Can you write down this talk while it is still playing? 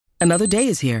Another day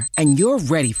is here, and you're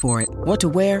ready for it. What to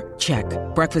wear? Check.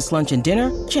 Breakfast, lunch, and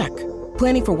dinner? Check.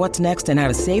 Planning for what's next and how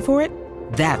to save for it?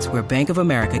 That's where Bank of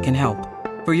America can help.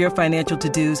 For your financial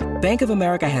to-dos, Bank of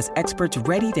America has experts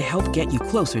ready to help get you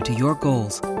closer to your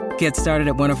goals. Get started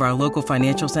at one of our local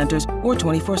financial centers or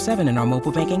 24/7 in our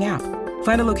mobile banking app.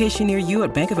 Find a location near you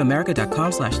at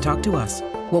bankofamerica.com/talktous.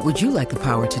 What would you like the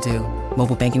power to do?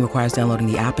 Mobile banking requires downloading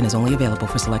the app and is only available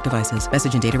for select devices.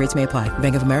 Message and data rates may apply.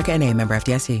 Bank of America N.A., member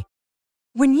FDIC.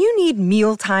 When you need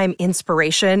mealtime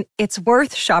inspiration, it's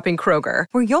worth shopping Kroger,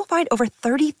 where you'll find over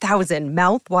 30,000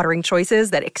 mouth-watering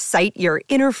choices that excite your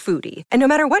inner foodie. And no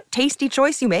matter what tasty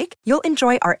choice you make, you'll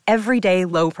enjoy our everyday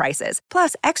low prices,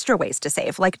 plus extra ways to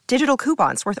save, like digital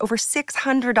coupons worth over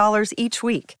 $600 each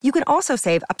week. You can also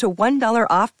save up to $1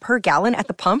 off per gallon at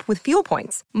the pump with fuel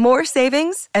points. More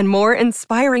savings and more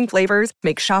inspiring flavors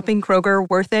make shopping Kroger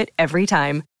worth it every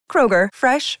time. Kroger,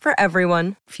 fresh for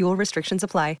everyone. Fuel restrictions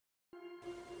apply.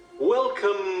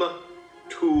 Welcome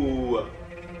to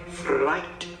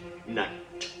Fright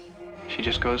Night. She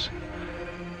just goes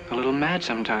a little mad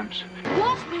sometimes.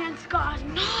 Wolfman's got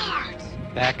nards.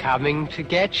 They're coming to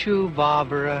get you,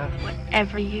 Barbara.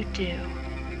 Whatever you do,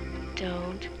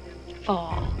 don't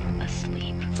fall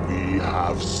asleep. We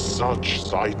have such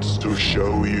sights to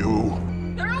show you.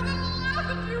 They're all gonna laugh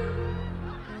at you.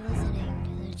 You're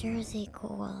listening to the Jersey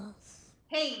Ghouls.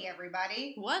 Hey,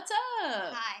 everybody. What's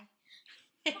up? Hi.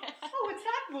 Oh, it's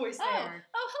that voice there.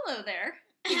 Oh, hello there.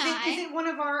 Is it one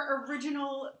of our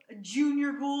original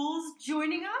junior ghouls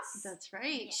joining us? That's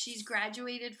right. Yes. She's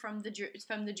graduated from the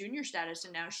junior status,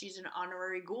 and now she's an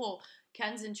honorary ghoul.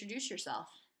 Kenz, introduce yourself.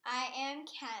 I am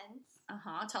Kenz.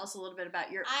 Tell us a little bit about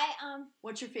your.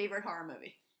 What's your favorite horror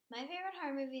movie? My favorite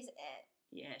horror movie is It.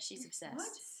 Yeah, she's obsessed.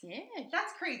 What? Yeah.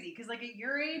 That's crazy, because like at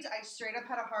your age, I straight up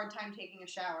had a hard time taking a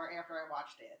shower after I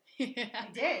watched it.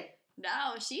 I did.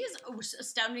 No, she is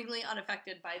astoundingly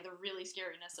unaffected by the really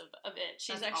scariness of it.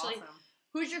 She's That's actually. awesome.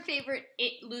 Who's your favorite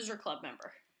It Loser Club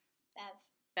member?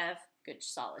 Bev. Good,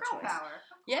 solid Girl choice. power.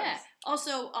 Of Yeah. course.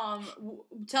 Also,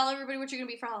 tell everybody what you're gonna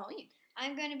be for Halloween.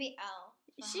 I'm going to be Elle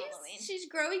for Halloween. She's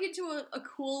growing into a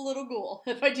cool little ghoul,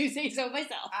 if I do say so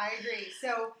myself. I agree.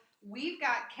 So we've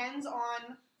got Ken's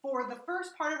on for the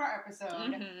first part of our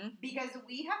episode because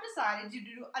we have decided to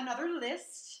do another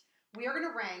list. We are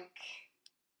going to rank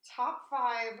top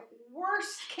 5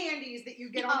 worst candies that you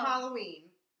get on Halloween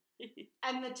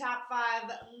and the top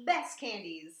 5 best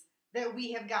candies that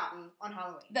we have gotten on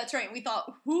Halloween. That's right. We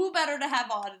thought, who better to have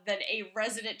on than a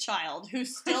resident child who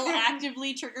still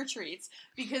actively trick-or-treats,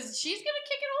 because she's going to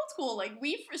kick it old school. Like,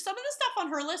 some of the stuff on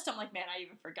her list, I'm like, man, I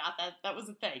even forgot that was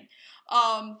a thing.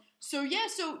 So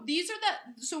these are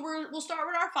so we'll start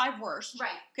with our 5 worst.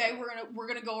 Right. Okay, we're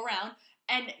gonna go around.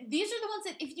 And these are the ones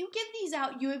that if you give these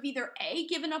out, you have either A,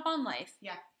 given up on life,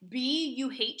 B, you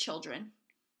hate children,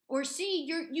 or C,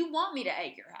 you want me to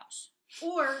egg your house.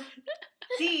 Or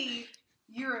D,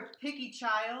 you're a picky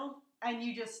child and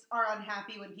you just are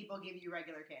unhappy when people give you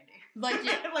regular candy. Like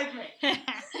you. Like me.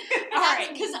 Alright,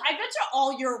 because I bet you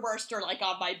all your worst are like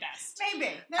on my best.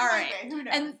 Maybe. All right. Who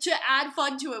knows? And to add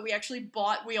fun to it,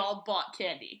 we all bought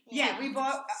candy. Yeah, we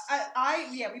bought.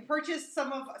 We purchased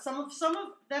some of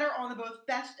that are on the both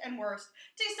best and worst,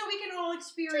 just so we can all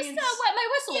experience. Just wet my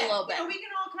whistle a little bit. Yeah, we can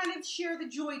all kind of share the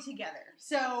joy together.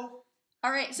 So,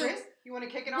 all right. So, Chris, you want to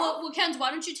kick it off? Well, Kenz, why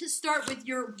don't you just start with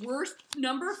your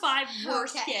number 5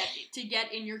 worst candy to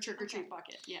get in your trick or treat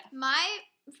bucket? Yeah. My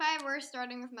 5 worst,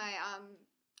 starting with my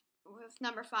with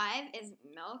number 5, is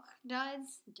Milk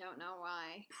Duds. Don't know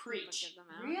why. Preach. Give them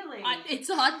out. Really? It's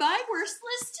on my worst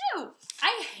list too.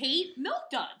 I hate Milk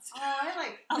Duds. Oh, I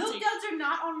like Milk take Duds are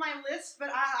not on my list, but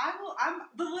I will. I'm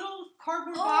the little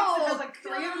cardboard box that has like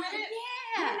 3 of them in it.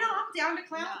 Yeah. No, I'm down to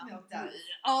clown with Milk Duds.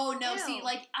 Oh no! Ew. See,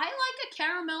 like I like a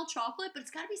caramel chocolate, but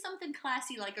it's got to be something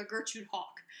classy, like a Gertrude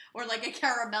Hawk or like a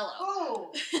caramello.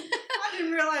 Oh, I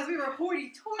didn't realize we were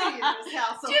hoity-toity in this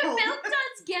household. Dude, Milk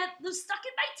Duds get stuck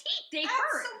in my teeth. They That's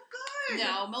hurt. so good.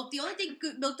 No, the only thing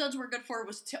Milk Duds were good for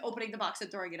was opening the box and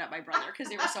throwing it at my brother because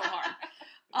they were so hard.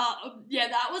 Yeah,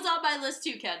 that was on my list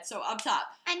too, Ken. So I'm top.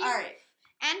 And all right.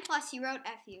 And plus, you wrote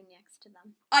FU next to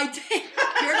them. I did.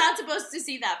 You're not supposed to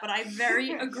see that, but I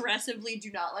very aggressively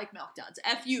do not like Milk Duds.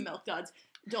 F you, Milk Duds.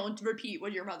 Don't repeat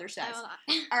what your mother says. I will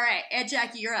not. All right, Aunt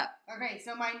Jackie, you're up. Okay,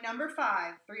 so my number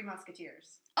 5, Three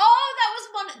Musketeers. Oh,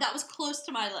 that was close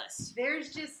to my list.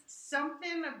 There's just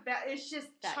something about it's just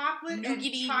That chocolate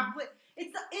nougaty. and chocolate. Is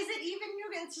it even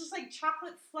nougat? It's just like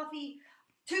chocolate fluffy.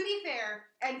 To be fair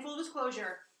and full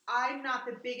disclosure, I'm not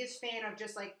the biggest fan of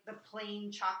just like the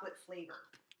plain chocolate flavor.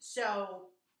 So,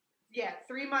 yeah,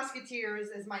 Three Musketeers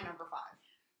is my number 5.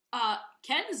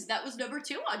 Ken's, that was number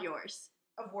 2 on yours.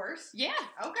 Of worst? Yeah.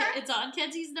 Okay. It's on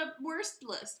Kenzie's worst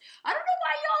list. I don't know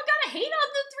why y'all gotta hate on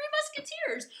the Three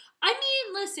Musketeers. I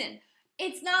mean, listen,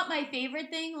 it's not my favorite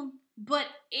thing, but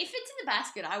if it's in the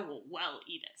basket, I will well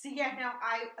eat it. See, yeah, now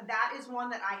that is one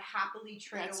that I happily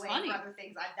trade That's away funny. for other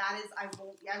things. I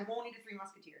won't eat a Three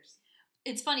Musketeers.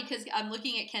 It's funny because I'm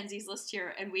looking at Kenzie's list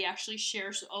here, and we actually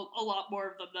share a lot more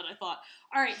of them than I thought.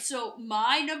 All right, so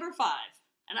my number 5,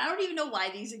 and I don't even know why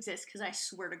these exist because I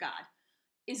swear to God,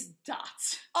 is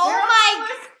dots. Oh my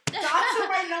God! Dots are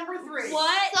my number 3.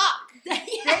 What? Suck.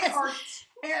 Yes.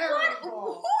 They are terrible.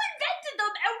 What? Who invented them,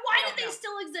 and why I do don't they know.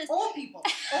 still exist? Old people.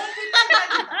 Old people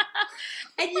invented them.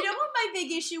 And you know what my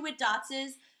big issue with dots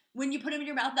is? When you put them in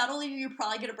your mouth, not only are you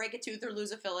probably going to break a tooth or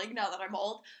lose a filling, now that I'm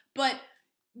old, but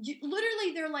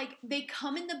literally they're like, they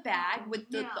come in the bag with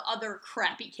the other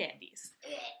crappy candies.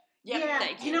 Yep, yeah,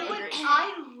 thank you you. know what?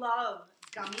 I love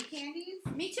gummy candies.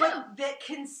 Me too. But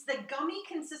the gummy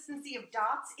consistency of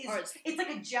dots is it's like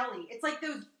a jelly. It's like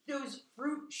those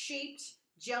fruit shaped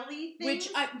jelly things.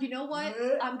 Which you know what?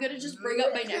 I'm gonna just bring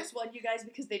up my next one, you guys,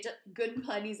 because they just Good and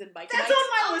Plenty's and Mike That's and on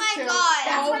Ike's. my list too. God.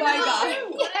 That's Oh my God.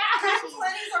 number 2. Yeah. Good and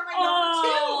Plenty's are my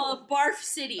Oh, Barf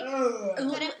City. number 2.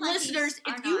 Good and Plenty's Listeners,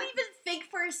 are if you not. even think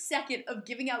for a second of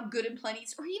giving out Good and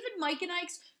Plenty's or even Mike and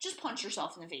Ike's, just punch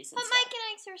yourself in the face. But instead. Mike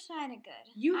and Ike's are kind of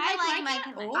good. You I like Mike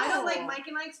and and Ike's. I don't Oh. like Mike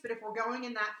and Ike's, but if we're going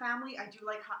in that family, I do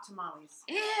like hot tamales.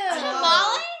 Ew.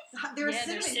 Tamales? They're Yeah, cinnamon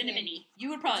they're cinnamony. candy. You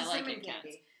would probably It's a like cinnamon it, Ken.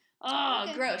 candy. Oh,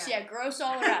 Okay. gross. Yeah. Yeah, gross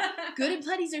all around. Good and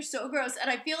Plenty's are so gross,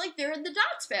 and I feel like they're in the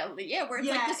Dots family. Yeah, where it's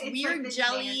Yeah, like this it's weird like this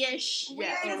jelly-ish.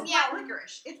 Weird Yeah. is Yeah. black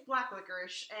licorice. It's black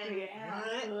licorice. And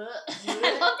I love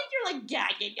that you're like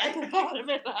gagging at the bottom of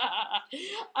it.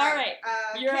 All right,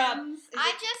 you're up. Ken's, is I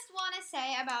it- just want to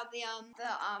say about the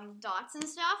dots and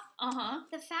stuff. Uh-huh.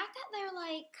 The fact that they're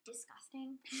like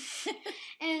disgusting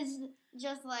is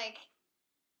just like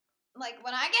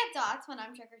when I get dots when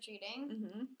I'm trick or treating,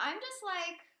 Mm-hmm. I'm just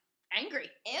like, Angry.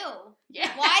 ew.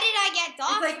 Yeah. Why did I get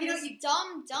dots? like, for you know, this you-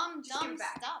 dumb just give it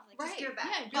back. stuff? Like, Just give it back.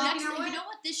 Yeah, But that's, you know you what? know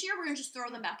what? This year we're gonna just throw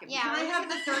them back in. Yeah. Can I have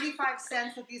the 35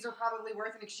 cents that these are probably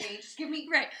worth in exchange? Just give me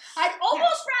Right. I'd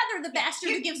almost rather the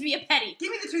bastard who gives me a penny.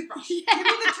 Give me the toothbrush. Yeah. Give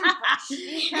me the toothbrush.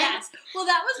 Okay? Yes. Well,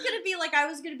 that was gonna be like, I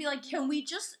was gonna be like, can we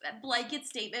just blanket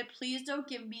statement? Please don't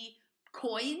give me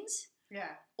coins Yeah.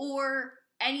 or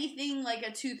anything like a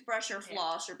toothbrush or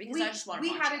floss, or because I just want to.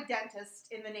 We had a dentist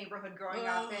in the neighborhood growing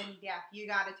up, and yeah, you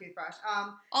got a toothbrush.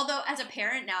 Although as a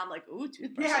parent now, I'm like, ooh,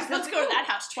 toothbrushes. Yeah, Let's go to that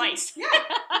house twice. Yeah.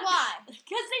 why? Because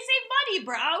they save money,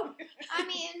 bro. I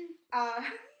mean, Uh,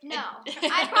 no.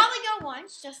 I'd probably go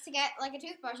once just to get like a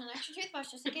toothbrush, an extra toothbrush,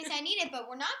 just in case I need it. But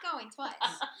we're not going twice.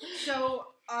 so,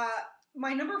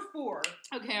 my number 4,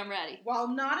 Okay, I'm ready. while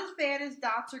not as bad as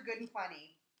Dots or Good and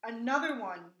Plenty, another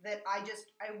one that I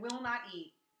will not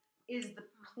eat is the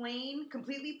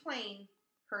completely plain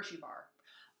Hershey bar.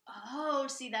 Oh,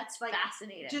 see, that's Like,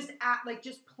 fascinating.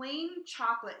 Just plain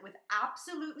chocolate with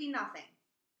absolutely nothing.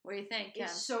 What do you think, Ken?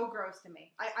 It's so gross to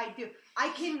me. I do. I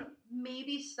can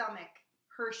maybe stomach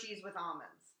Hershey's with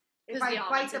almonds. If 'Cause I the bite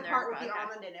almonds the in there, part with the okay.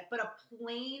 almond in it. But a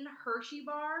plain Hershey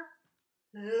bar,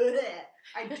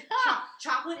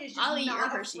 chocolate is I'll just eat your not a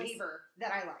Hershey's. flavor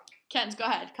that I like. Ken's, go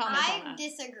ahead. Comment on I that.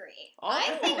 disagree. Oh.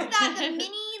 I think that the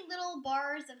mini little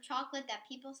bars of chocolate that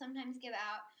people sometimes give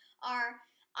out are.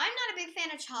 I'm not a big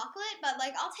fan of chocolate, but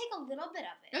like I'll take a little bit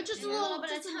of it. No, just a a little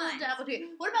bit just of a little time. dabble to it.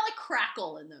 What about like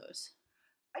crackle in those?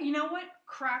 You know what?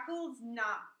 Crackle's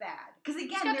not bad. Because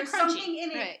got again, the there's crunchy, something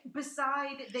in it right.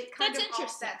 beside that kind That's of interesting.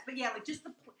 offsets. But yeah, like just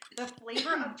the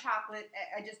flavor of chocolate,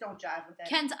 I just don't jive with it.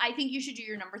 Ken's, I think you should do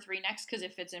your number 3 next because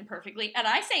it fits in perfectly. And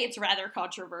I say it's rather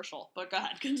controversial, but go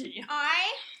ahead, continue.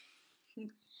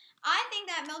 I think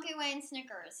that Milky Way and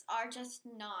Snickers are just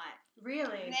not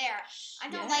Really? there. I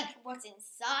don't Yeah. like what's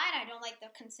inside. I don't like the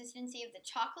consistency of the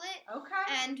chocolate. Okay.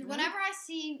 And Mm-hmm. whenever I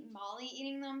see Molly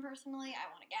eating them personally, I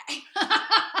want to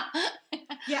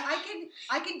gag. Yeah,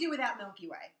 I can do without Milky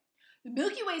Way. The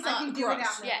Milky Way's I not can do gross.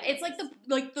 without Yeah, Milky it's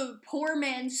like the poor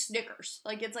man's Snickers.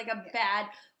 Like it's like a Yeah. bad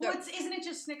Well, isn't it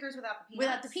just Snickers without the peanuts?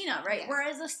 without the peanut, right? Yeah.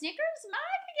 Whereas a Snickers, I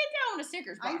can get down with a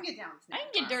Snickers bar. I can get down with I Snickers.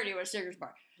 can get bar. dirty with a Snickers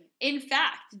bar. In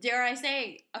fact, dare I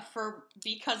say,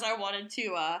 because I wanted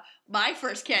to, my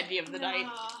first candy of the night.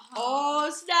 Oh,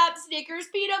 snap, Snickers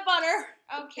peanut butter.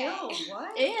 Okay. Ew,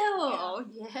 what? Ew,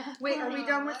 yeah. Wait, are we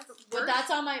done with But that's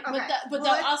on my. Okay. But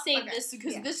Well, I'll save okay. this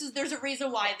because Yeah. there's a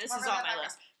reason why this Cover is on that my back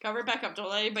list. Cover it back up. Don't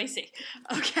let anybody see.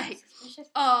 Okay. It's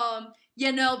just-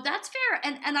 You know, that's fair.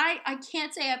 And I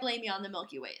can't say I blame you on the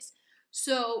Milky Ways.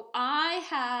 So I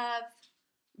have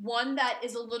one that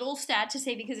is a little sad to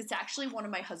say because it's actually one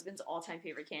of my husband's all-time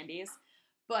favorite candies.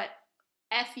 But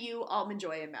F.U. Almond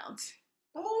Joy and Mounds.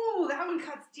 Oh, that one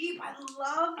cuts deep. I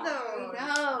love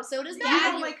those. No, so does You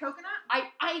Dad. don't like coconut? I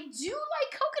do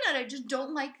like coconut. I just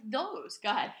don't like those. Go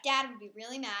ahead. Dad would be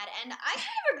really mad, and I kind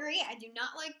of agree. I do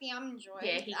not like the almond joy.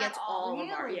 Yeah, he at gets all of them.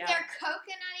 Really? Yeah. They're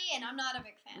coconutty, and I'm not a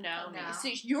big fan. No, of coconut.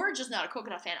 see, you're just not a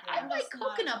coconut fan. Yeah, I I'm like just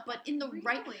not. coconut, but in the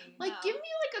right, like, No. give me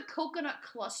like a coconut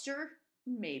cluster,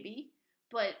 maybe,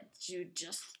 but dude,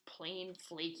 just plain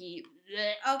flaky.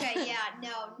 bleh. Okay, yeah,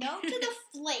 no to the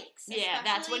flakes. Yeah,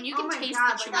 that's when especially. you Oh can my taste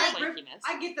God, the like, true I rip- flakiness.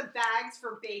 I get the bags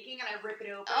for baking and I rip it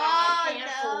open Oh, and I have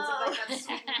handfuls no. of like that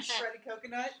sweet and shredded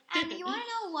coconut. And you want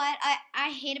to know what I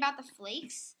hate about the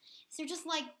flakes? So just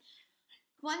like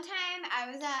one time I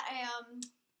was at a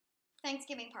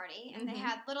Thanksgiving party and they Mhm.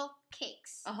 had little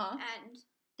cakes Uh-huh. and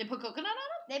They put coconut on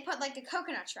them? they put like the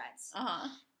coconut shreds Uh-huh.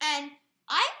 and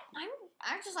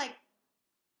I'm just like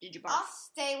Did you I'll barf?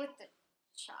 stay with the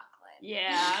chocolate.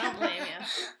 Yeah, I don't blame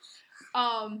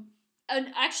you. And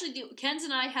actually, Ken's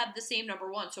and I have the same number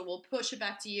one, so we'll push it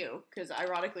back to you, because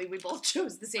ironically, we both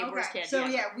chose the same worst candy. so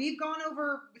yeah, we've gone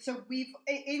over. So we've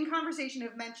in conversation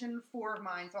have mentioned 4 of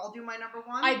mine. So I'll do my number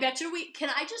 1. I bet you can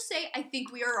I just say, I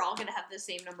think we are all going to have the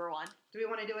same number one. Do we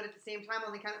want to do it at the same time?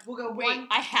 Only kind of. We'll go Wait, one.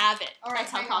 I have it. All right,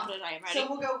 That's how hang on. confident I am. Ready? So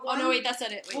we'll go one. Oh, no, wait, that's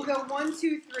not it. Wait. We'll go 1,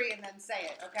 2, 3, and then say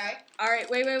it. Okay. All right,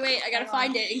 wait. I got to Hang find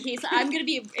on. it in case I'm going to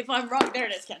be, if I'm wrong. There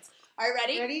it is, Ken. All right,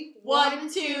 ready? Ready? 1,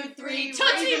 2, 3, Tootsie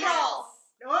Raisin Roll! Nuts.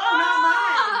 Oh,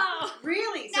 not mine.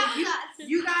 Really? So Not nuts.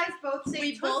 you guys both say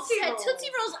We Tootsie both said Rolls. Tootsie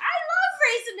Rolls. I love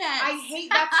Raisinets. I hate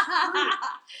that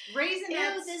fruit.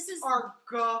 Raisinets Ew, this is- are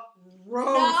gross. No,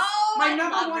 My I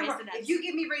number love one. Raisinets. If you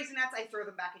give me Raisinets, I throw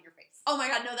them back in your face. Oh my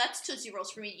god, no, that's Tootsie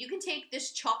Rolls for me. You can take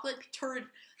this chocolate turd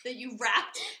that you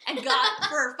wrapped and got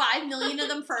for 5 million of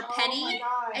them for a penny Oh my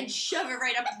God. and shove it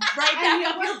right And back you know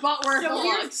up what? your butt where it So belongs.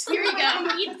 here's Here you my thing go.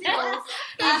 with Eat Tootsie that. Rolls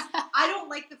is I don't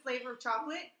like the flavor of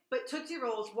chocolate, but Tootsie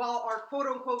Rolls, while are quote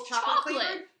unquote chocolate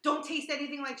flavored, don't taste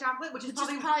anything like chocolate, which is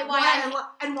probably why why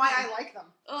I- why I like them.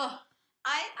 Ugh.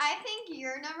 I think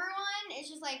your number one is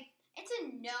just like it's a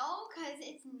no because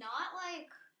it's not like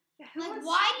wants-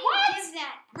 why do you What? give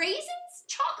that? Raisins?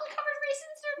 Chocolate covered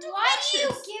raisins? They're Why do you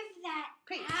delicious. give that?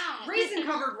 Hey, out? raisin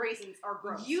covered raisins are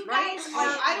gross. You right? guys Like,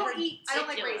 are I don't like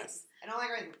ridiculous. raisins. I don't like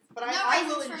raisins, but No I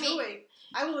will raisins for me. enjoy.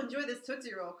 I will enjoy this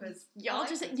Tootsie Roll because Y'all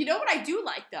just, you know what I do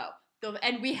like though?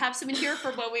 And we have some in here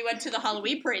for when we went to the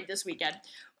Halloween parade this weekend.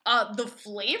 The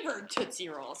flavored Tootsie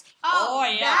Rolls. Oh,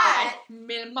 yeah. that-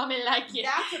 Me mommy like it.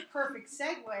 that's a perfect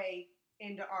segue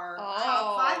into our Oh,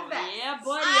 top 5 best. yeah,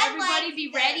 buddy. I Everybody like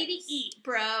be ready to this. eat,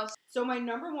 bro. So my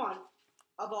number 1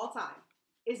 of all time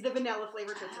is the vanilla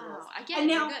flavored Tootsie Rolls. I get And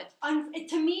it. now, They're good.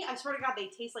 to me, I swear to God, they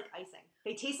taste like icing.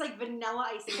 They taste like vanilla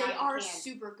icing. They out of a are can.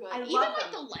 super good. I Even love like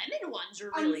them. the lemon ones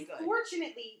are really good.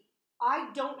 Unfortunately, I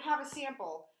don't have a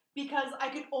sample because I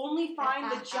could only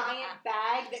find the giant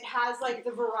bag that has like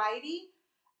the variety.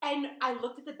 And I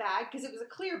looked at the bag because it was a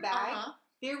clear bag. Uh-huh.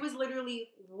 There was literally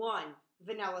 1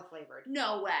 vanilla flavored.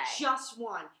 No way. Just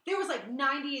 1. There was like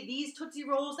 90 of these Tootsie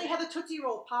Rolls. They had the Tootsie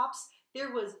Roll Pops.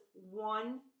 There was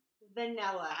 1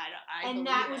 vanilla. I And believe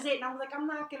that was it. And I was like, I'm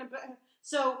not going to.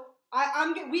 So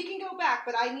we can go back,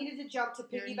 but I needed to jump to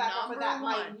Your piggyback off of that. number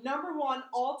My one. number 1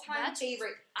 all-time That's-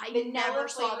 favorite I vanilla never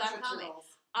saw flavored that Tootsie coming. Rolls.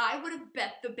 I would have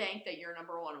bet the bank that your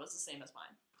number 1 was the same as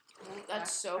mine.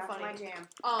 That's so funny. That's my jam.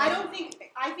 Um,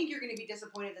 I think you're going to be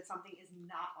disappointed that something is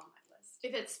not on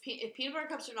my list. If peanut butter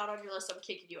cups are not on your list, I'm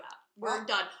kicking you out. We're Well,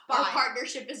 done. bye. Our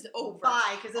partnership is over.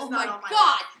 Bye, because it's Oh not my on my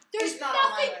god! list. There's It's not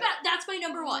on my nothing. list. That's my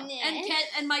number 1. Nah.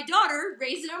 And my daughter,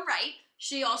 raising them right,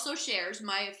 she also shares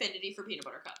my affinity for peanut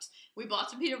butter cups. We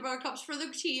bought some peanut butter cups for the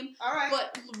team. All right.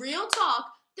 But real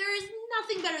talk, there is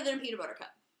nothing better than a peanut butter cup.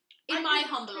 In my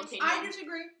humble opinion. I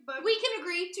disagree, but We can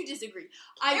agree to disagree.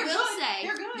 I They're will good. say,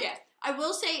 They're good. yeah, I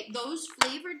will say those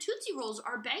flavored Tootsie Rolls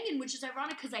are banging, which is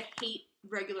ironic because I hate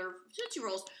regular Tootsie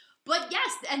Rolls. But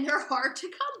yes, and they're hard to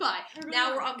come by. They're really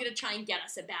Now hard. I'm gonna try and get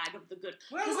us a bag of the good.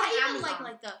 Where Because was I even Amazon?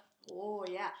 like the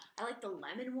I like the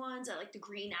lemon ones. I like the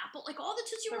green apple. Like all the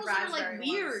Tootsie The Rolls that are like raspberry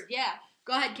weird. ones. Yeah.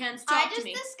 Go ahead, Ken. I Talk to just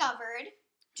me. discovered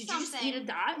Did you just something. eat a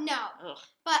dot? No, Ugh.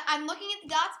 but I'm looking at the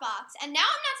dots box, and now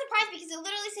I'm not surprised because it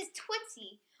literally says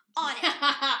Tootsie on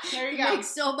it. There you It go. makes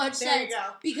so much There sense. you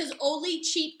go. Because only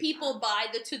cheap people buy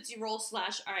the Tootsie Roll /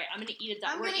 Alright, I'm gonna eat a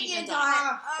dot. I'm We're gonna eating eat a dot.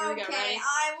 dot. Here we Okay, go, ready?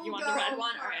 I will You want go the red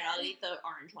one? for Alright, it. I'll eat the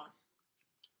orange one.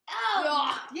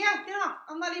 Oh, Yeah, no,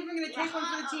 I'm not even gonna take one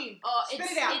for the team. Oh,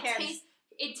 Spit it out, Ken.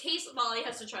 It tastes. Molly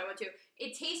has to try one too.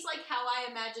 It tastes like how I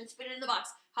imagine. Spit it in the box.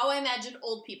 How I imagine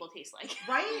old people taste like.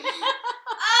 Right?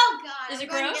 oh God! Is I'm it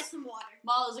going gross? to get some water.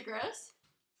 Molly, is it gross?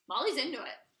 Molly's into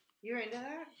it. You're into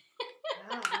that?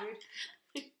 No,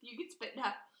 dude. You can spit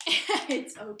now.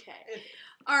 It's okay.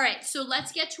 All right, so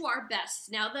let's get to our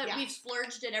best. Now that we've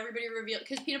splurged and everybody revealed,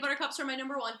 because peanut butter cups are my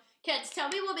number one. Kids, tell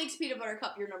me what makes peanut butter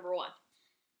cup your number one.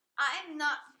 I'm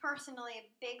not personally a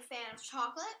big fan of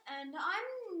chocolate, and I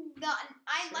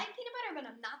like peanut butter, but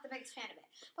I'm not the biggest fan of it.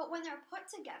 But when they're put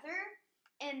together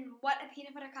in what a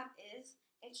peanut butter cup is,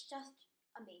 it's just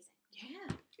amazing.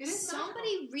 Yeah. It is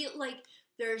somebody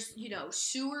there's,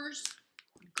 sewers,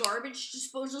 garbage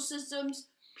disposal systems,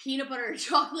 peanut butter and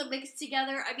chocolate mixed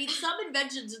together. I mean, some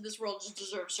inventions in this world just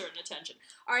deserve certain attention.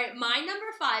 All right, my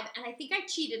number 5, and I think I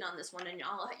cheated on this one, and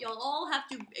you'll all have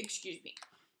to excuse me.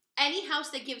 Any house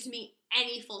that gives me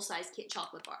any full-size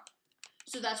chocolate bar.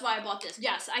 So that's why I bought this.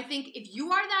 Yes, I think if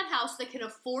you are that house that can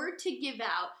afford to give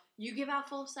out, you give out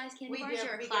full-size candy bars,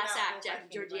 you're a class act,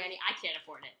 Jackie Giorgiani. I can't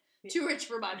afford it. Too rich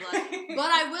for my blood.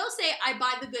 But I will say I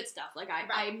buy the good stuff. Like,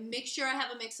 I make sure I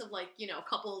have a mix of, a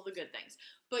couple of the good things.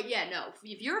 But yeah, no.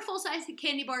 If you're a full-size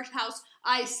candy bar house,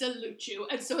 I salute you.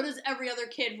 And so does every other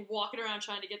kid walking around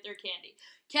trying to get their candy.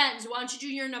 Kenz, why don't you do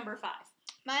your number 5?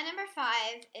 My number 5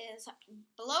 is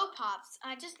Blow Pops.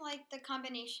 I just like the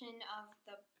combination of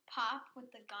the pop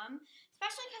with the gum.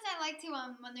 Especially because I like to,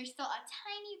 when there's still a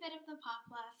tiny bit of the pop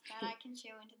left that I can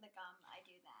chew into the gum, I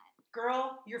do that.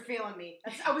 Girl, you're feeling me.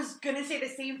 I was going to say the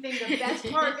same thing. The best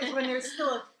part is when there's still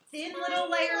a thin little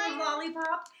layer of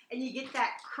lollipop and you get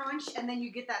that crunch and then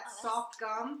you get that soft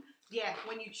gum. Yeah,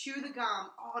 when you chew the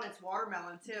gum. Oh, and it's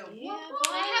watermelon too. Yeah,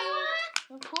 I have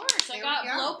one. Of course. I got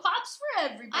Blow Pops for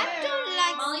everybody. I do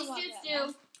like Molly's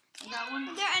too. Got one.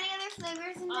 Are there any other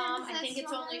flavors in there? I think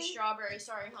it's only strawberry.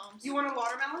 Sorry, Holmes. You want a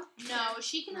watermelon? No,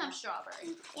 she can have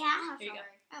strawberry. Yeah, I'll have Here you go.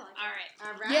 strawberry. I like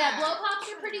All right. Yeah, Blow Pops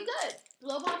are pretty good.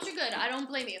 Blow Pops are good. I don't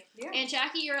blame you. Yeah. And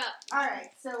Jackie, you're up. All right.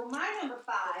 So my number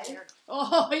 5.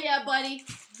 Oh yeah, buddy.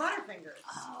 Butterfingers.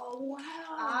 Oh wow.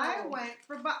 I went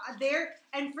for there,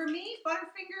 and for me,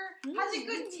 Butterfinger has a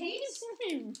good taste.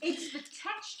 It's the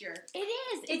texture. It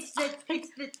is. It's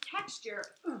the texture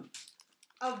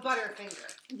of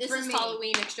Butterfinger. This is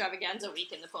Halloween extravaganza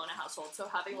week in the Fona household, so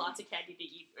having lots of candy to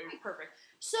eat is perfect.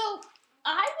 So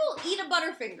I will eat a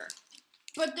Butterfinger.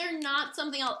 But they're not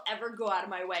something I'll ever go out of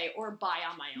my way or buy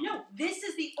on my own. No, this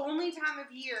is the only time of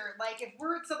year,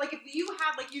 if you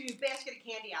have, your new basket of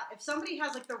candy out, if somebody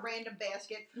has, the random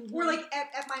basket, or,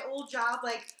 at my old job,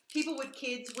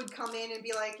 kids would come in and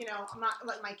be like, I'm not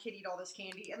letting my kid eat all this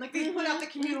candy. And, they put out the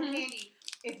communal candy.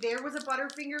 If there was a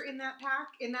Butterfinger in that pack,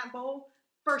 in that bowl,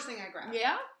 first thing I grab.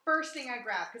 Yeah? First thing I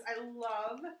grab, because I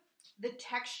love the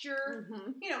texture.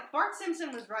 Bart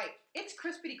Simpson was right. It's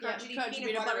crispity, crunchy,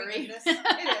 peanut buttery goodness. It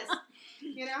is.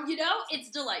 It's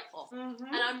delightful.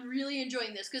 And I'm really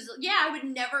enjoying this because, I would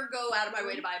never go out of my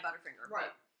way to buy a Butterfinger.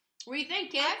 Right. What do you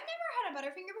think, kid? I've never had a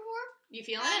Butterfinger before. You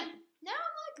feeling it? No,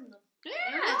 I'm liking them.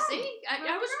 Yeah, see?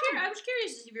 I was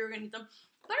curious to see if you were going to eat them.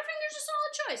 Butterfinger's a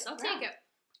solid choice. I'll take it.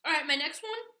 All right, my next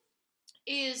one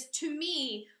is, to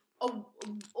me, a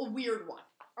weird one.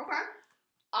 Okay.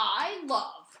 I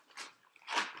love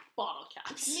bottle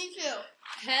caps. Me too.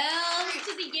 Hell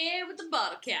to the yeah with the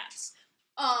bottle caps.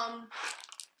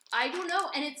 I don't know,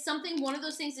 and it's one of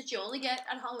those things that you only get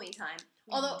at Halloween time.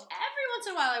 Although every once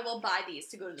in a while I will buy these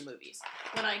to go to the movies.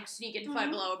 When I sneak into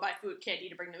Five Below and buy food candy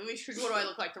to bring to the movies, because what do I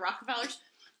look like, the Rockefellers?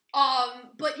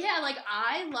 But yeah,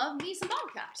 I love me some bottle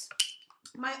caps.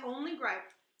 My only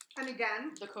gripe, and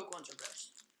again, the Coke ones are gross.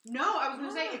 No, I was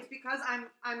gonna say it's because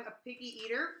I'm a picky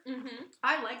eater.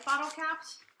 I like bottle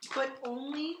caps, but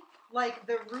only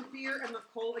the root beer and the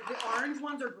cola. The orange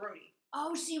ones are grody.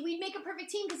 Oh, see, we'd make a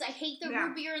perfect team because I hate the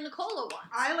root beer and the cola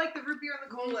ones. I like the root beer and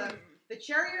the cola. The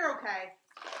cherry are okay.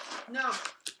 No,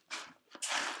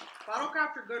 bottle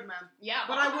caps are good, man. Yeah,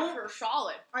 but I won't. Are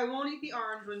solid. I won't eat the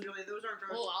orange ones, really. Those aren't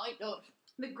gross. Oh, I'll eat those.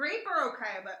 The grape are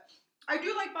okay, but I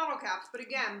do like bottle caps. But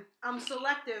again, I'm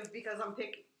selective because I'm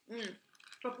picky.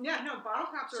 But yeah, no, bottle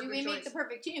caps are a good choice. We make the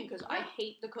perfect team because I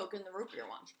hate the Coke and the root beer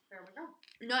ones. There we go.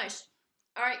 Nice.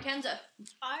 All right, Kenza.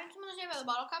 I just want to say about the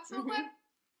bottle caps real quick.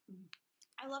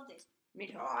 I love these. Me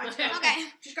too. Okay.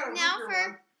 Just got a now root for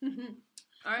beer one.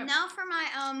 All right. Now for my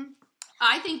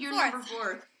I think you're fourth. number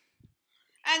 4.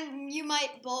 And you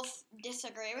might both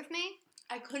disagree with me.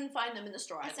 I couldn't find them in the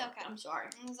store. It's okay. I'm sorry.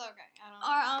 It's okay.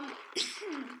 I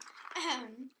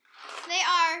don't. They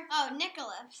are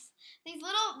Nicholas.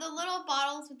 The little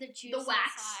bottles with the juice the wax.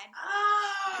 inside.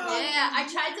 Oh yeah, I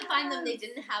tried to find them. They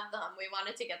didn't have them. We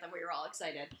wanted to get them. We were all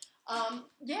excited.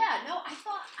 Yeah, no, I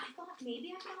thought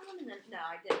maybe I found them, and then no,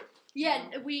 I didn't.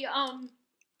 Yeah, we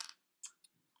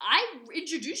I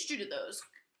introduced you to those,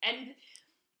 and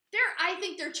I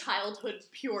think they're childhood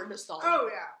pure nostalgia. Oh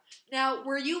yeah. Now,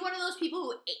 were you one of those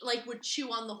people who would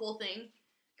chew on the whole thing?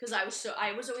 because I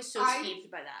was always so skeeved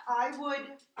by that. I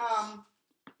would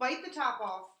bite the top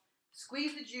off,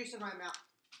 squeeze the juice in my mouth.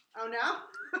 Oh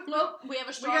no! Well, we have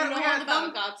a strong no on the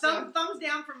bottle cap. Thumbs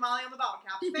down from Molly on the bottle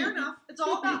caps. Fair enough. It's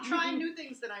all about trying new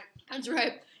things tonight. That's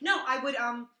right. No, I would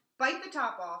bite the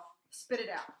top off, spit it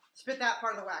out, spit that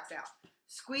part of the wax out,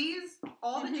 squeeze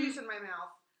all the juice in my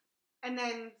mouth, and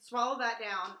then swallow that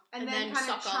down, and then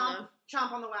kind of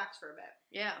chomp on the wax for a bit.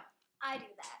 Yeah, I do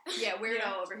that. Yeah,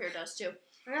 Weirdo over here does too.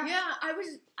 Yeah,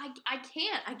 I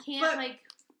can't but, like.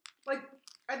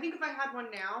 I think if I had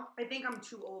one now, I think I'm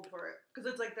too old for it.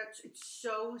 Because it's like, it's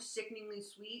so sickeningly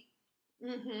sweet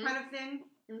kind of thing.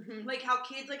 Mm-hmm. Like how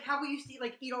kids, like how we used to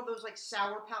eat all those like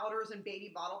sour powders and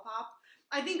baby bottle pop.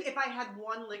 I think if I had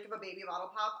one lick of a baby bottle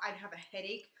pop, I'd have a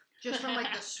headache just from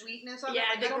like the sweetness of it.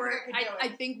 Like, I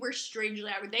think we're strangely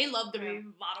average. They love the baby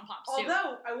bottle pops too.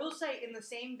 Although, I will say, in the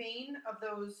same vein of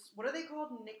those, what are they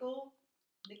called? Nickel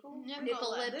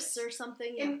lips or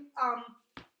something. Yeah. In,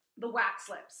 the wax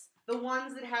lips. The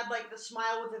ones that had, like, the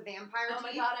smile with the vampire teeth. Oh,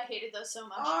 my God, I hated those so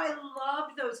much. Oh, I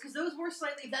loved those, because those were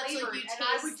slightly flavored. Like you taste and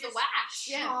I would just wax.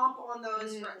 chomp on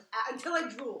those until I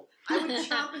drool. I would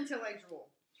chomp until I drool.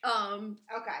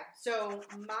 Okay, so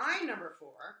my number 4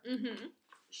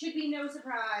 should be no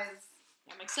surprise.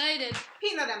 I'm excited.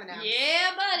 Peanut M&Ms.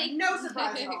 Yeah, buddy. No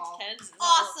surprise at all.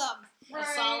 Awesome. A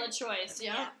solid choice,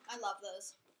 yeah. I love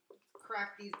those.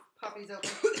 Crack these puppies open.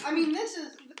 I mean, this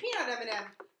is the peanut M&M.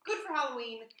 Good for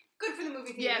Halloween. Good for the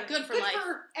movie theater. Yeah, good for life. Good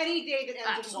for any day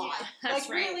that ends in Y. That's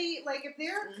like really, like if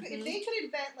they could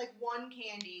invent like one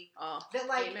candy that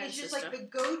like is just like the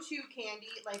go-to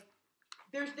candy, like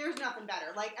there's nothing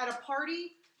better. Like at a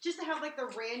party, just to have like the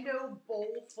rando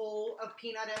bowl full of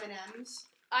peanut M&Ms.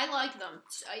 I like them.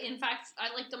 In fact,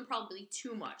 I like them probably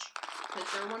too much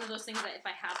because they're one of those things that if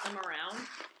I have them around,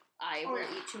 I will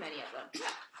eat too many of them.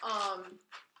 Yeah.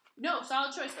 No,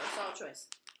 solid choice though. Solid choice.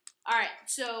 All right,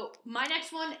 so my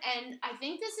next one, and I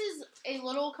think this is a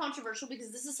little controversial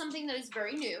because this is something that is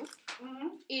very new,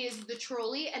 is the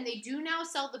Trolli, and they do now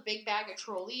sell the big bag of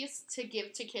Trollis to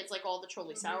give to kids, like all the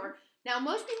Trolli sour. Now,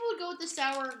 most people would go with the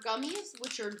sour gummies,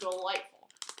 which are delightful.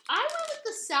 I went with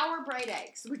the sour bright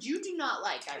eggs, which you do not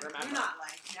like, I remember. I do not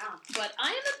like, no. But I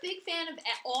am a big fan of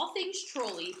all things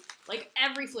Trolli, like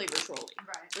every flavor Trolli.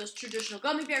 Right. Those traditional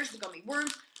gummy bears, the gummy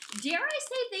worms. Dare I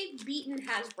say they've beaten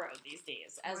Hasbro these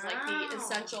days as like the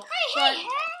essential. But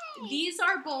these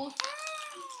are both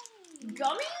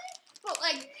gummy, but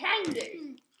like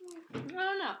candy. I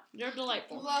don't know. They're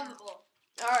delightful. Lovable.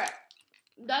 All right,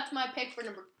 that's my pick for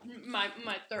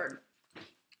my third.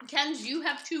 Ken's, you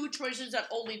have 2 choices that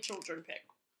only children pick.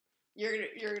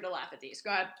 You're gonna laugh at these.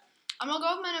 Go ahead. I'm gonna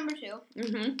go with my number 2.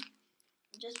 Mm-hmm.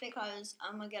 Just because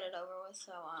I'm gonna get it over with.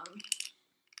 So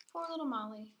poor little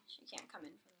Molly, she can't come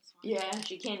in for this one. Yeah,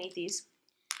 she can't eat these.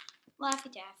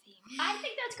 Laffy Taffy. I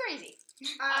think that's crazy.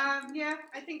 Yeah,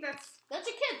 I think that's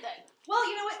a kid thing. Well,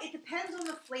 you know what? It depends on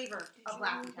the flavor of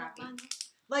Laffy Taffy.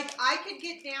 Like I could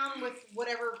get down with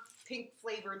whatever pink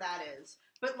flavor that is,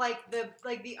 but like the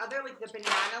other like the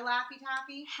banana Laffy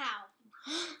Taffy. How?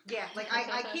 Yeah, like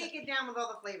I can't get down with all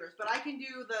the flavors, but I can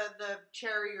do the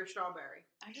cherry or strawberry.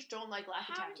 I just don't like Laffy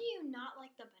Taffy. How do you not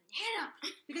like the banana?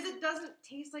 Because it doesn't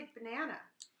taste like banana.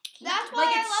 That's why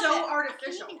like I it's love so it.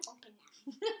 artificial. Can you even open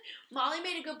that? Molly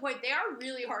made a good point. They are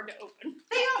really hard to open.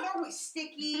 They're always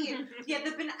sticky, and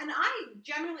and I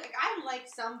generally I like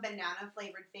some banana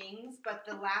flavored things, but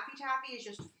the Laffy Taffy is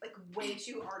just like way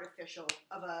too artificial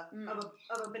of a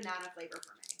banana flavor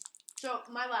for me. So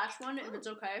my last one, if it's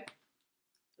okay,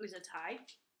 is a tie.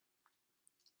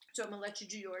 So I'm gonna let you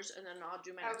do yours, and then I'll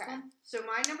do my next one. So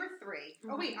my number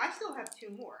 3. Oh wait, I still have 2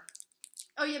 more.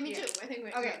 Oh yeah, me too. I think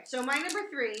we. Okay, so my number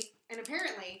 3, and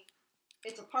apparently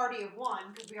it's a party of 1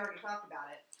 because we already talked about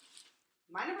it.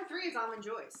 My number 3 is Almond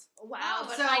Joys. Wow,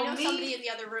 but so I know somebody in the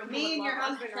other room. Me and your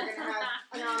husband are gonna have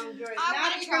an Almond Joy. I'm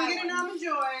Maddie, gonna try come get an one. Almond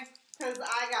Joy because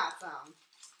I got some.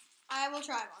 I will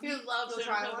try one. You love You'll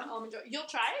try one? Almond Joy. You'll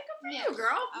try it? Good for Yes, you,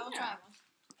 girl. I will try one.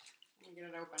 Let me get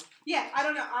it open. Yeah, I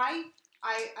don't know. I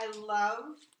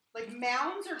love like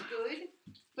Mounds are good,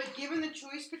 but given the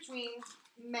choice between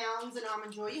Mounds and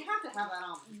Almond Joy, you have to have that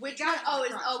almond. Which one? Oh,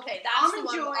 is okay. That's Almond the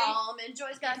one. Joy. Almond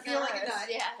Joy's got You feel like a nut.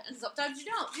 Yeah, and sometimes you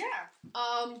don't. Yeah.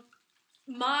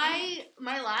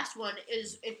 My last one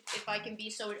is if I can be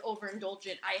so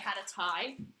overindulgent, I had a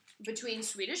tie between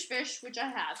Swedish Fish, which I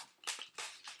have,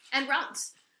 and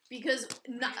Runts. Because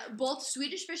both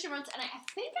Swedish Fish and Runts, and I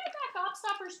think I got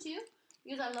Gobstoppers too,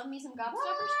 because I love me some Gobstoppers.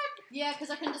 What? Yeah, because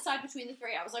I couldn't decide between the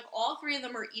 3. I was like, all 3 of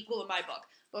them are equal in my book.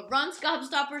 But Runts,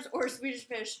 Gobstoppers, or Swedish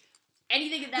Fish,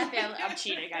 anything in that family, I'm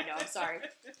cheating. I know. I'm sorry.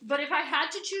 But if I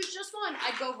had to choose just one,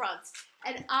 I'd go Runts.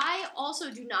 And I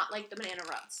also do not like the banana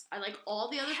Runts. I like all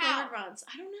the other flavored Runts.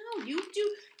 I don't know. You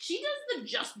do. She does the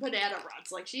just banana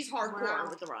Runts. Like, she's hardcore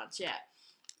with the Runts. Yeah.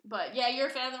 But yeah, you're a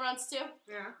fan of the Runts too?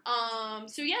 Yeah.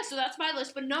 So that's my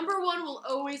list. But number one will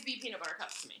always be peanut butter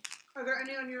cups to me. Are there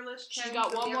any on your list? She's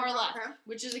got one more left,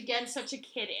 which is again such a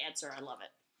kid answer. I love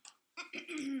it.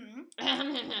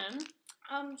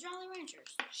 Jolly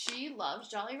Ranchers. She loves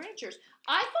Jolly Ranchers.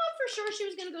 I thought for sure she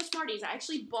was gonna go Smarties. I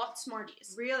actually bought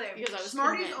Smarties. Really? Because I was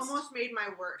Smarties convinced. almost made my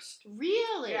worst.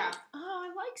 Really? Yeah. Oh, I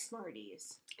like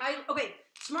Smarties. Okay,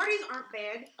 Smarties aren't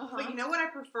bad, but you know what I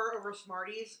prefer over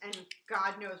Smarties, and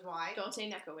God knows why. Don't say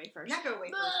Necco wafers. Necco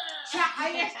wafers.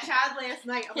 I asked Chad last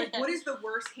night, I'm like, what is the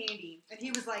worst candy? And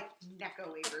he was like,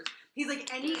 Necco wafers. He's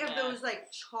like, any of those,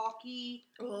 like, chalky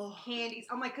candies.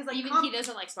 I'm like, because, like, even he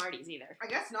doesn't like Smarties either. I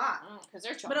guess not. Because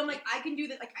they're chalky. But I'm like, I can do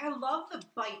that. Like, I love the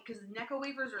bite, because Necco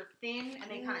wafers are thin,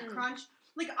 and they kind of crunch.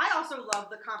 Like, I also love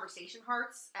the conversation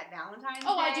hearts at Valentine's Day.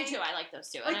 I do too. I like those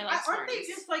too. Like, and I like aren't Smarties.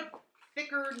 they just, like,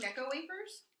 thicker Necco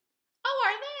wafers? Oh,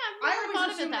 are they? I've never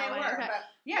thought of it that way. Were, but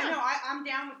yeah, no, I'm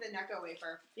down with the Necco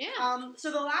wafer. Yeah.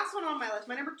 So the last one on my list,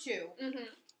 my number 2,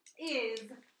 is.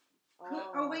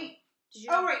 Oh wait.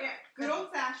 Right, yeah. Good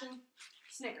old fashioned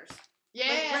Snickers. Yeah,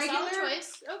 like regular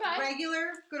choice. Okay.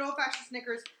 Regular, good old fashioned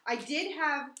Snickers. I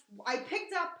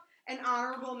picked up an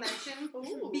honorable mention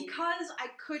because I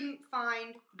couldn't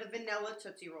find the vanilla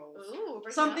Tootsie Rolls. Ooh,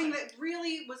 something that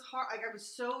really was hard. Like, I was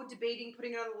so debating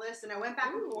putting it on the list, and I went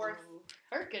back and forth.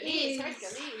 Hercules.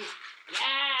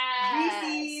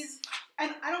 Yeah. Reese's,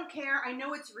 and I don't care. I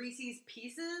know it's Reese's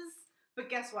Pieces, but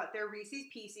guess what? They're Reese's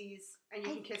Pieces, and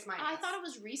you can kiss my ass. I thought it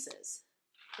was Reese's.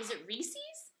 Is it Reese's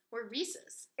or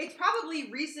Reese's? It's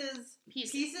probably Reese's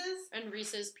Pieces and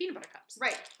Reese's Peanut Butter Cups.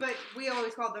 Right, but we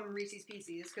always call them Reese's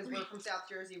Pieces because we're from South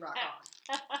Jersey. Rock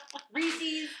on.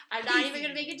 Reese's. I'm not even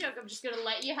gonna make a joke. I'm just gonna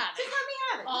let you have it. Just let me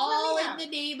have it. All in the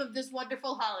name of this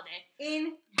wonderful holiday.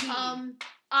 Indeed.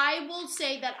 I will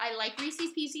say that I like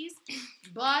Reese's Pieces,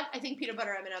 but I think peanut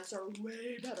butter M&Ms are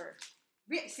way better.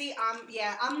 See,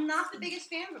 I'm not the biggest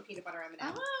fan of a peanut butter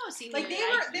M&M. Oh, see, like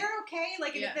they're okay.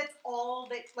 Like if that's all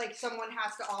that like someone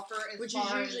has to offer, which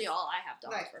is usually all I have to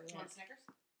offer. You want Snickers?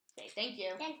 Okay, thank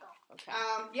you. Thank you. Okay.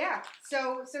 Yeah.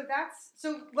 So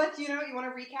let's you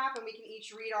want to recap and we can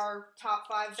each read our top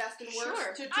 5 best and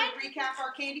worst to recap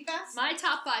our candy fest. My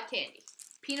top 5 candy.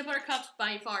 Peanut butter cups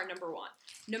by far number 1.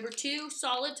 Number 2,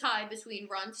 solid tie between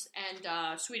Runts and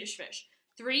Swedish Fish.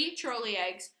 3, Chorley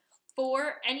eggs.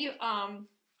 4,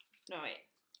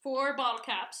 4 bottle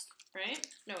caps, right?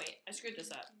 No, wait, I screwed this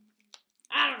up.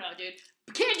 I don't know, dude.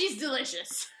 Candy's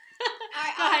delicious.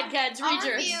 Go ahead, kids, read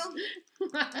yours.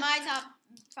 My top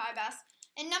 5 best.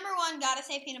 And number 1, gotta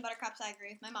say peanut butter cups. I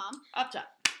agree with my mom. Up top.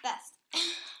 Best.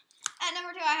 At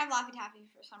number 2, I have Laffy Taffy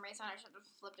for some reason. I should have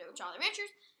flipped it with Jolly Ranchers.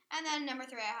 And then number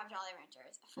 3, I have Jolly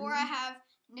Ranchers. 4, I have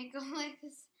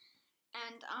Nicholas.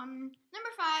 And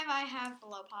number 5, I have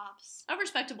Blow Pops. A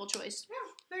respectable choice. Yeah,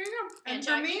 there you go. And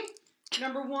for me,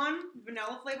 number 1,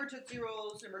 vanilla flavored Tootsie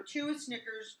Rolls. Number 2 is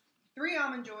Snickers. 3,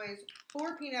 Almond Joys.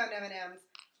 4, peanut M&Ms.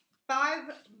 5,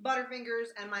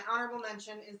 Butterfingers. And my honorable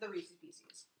mention is the Reese's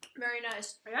Pieces. Very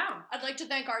nice. Yeah. I'd like to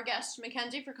thank our guest,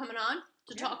 Mackenzie, for coming on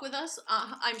to talk with us.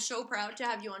 I'm so proud to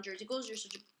have you on Jersey Ghouls. You're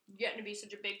getting to be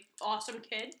such a big, awesome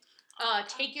kid.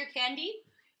 Take your candy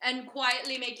and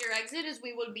quietly make your exit, as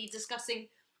we will be discussing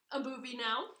a movie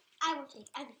now. I will take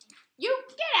everything. You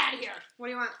get out of here. What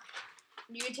do you want?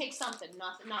 You can take something,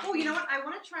 not. Oh, you know what? I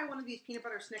want to try one of these peanut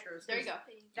butter Snickers. There you go.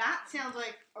 That sounds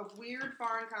like a weird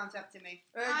foreign concept to me.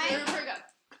 Here we go.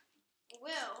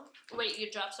 Will. Wait, you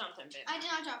dropped something, babe. I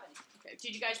did not drop any. Okay.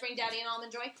 Did you guys bring Daddy and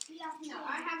Almond Joy? Yeah, no,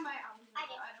 I have my Almond Joy.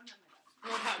 I don't have my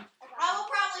Okay. I will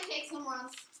probably take some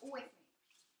runs with me.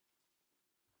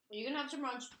 You can have some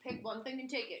runs. Pick one thing and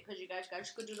take it, because you guys got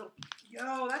good to do.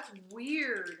 Yo, that's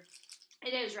weird.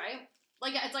 It is, right?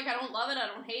 Like, it's like I don't love it, I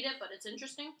don't hate it, but it's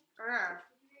interesting. Yeah.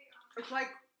 It's like...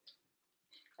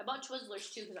 I bought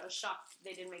Twizzlers, too, because I was shocked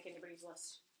they didn't make anybody's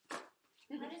list. I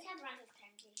just have runs with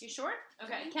candy. You sure?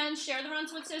 Okay. Ken, share the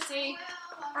runs with Sissy.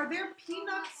 Are there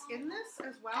peanuts in this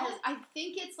as well? I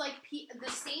think it's like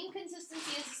the same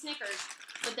consistency as the Snickers,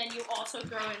 but then you also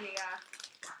throw in the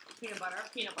peanut butter.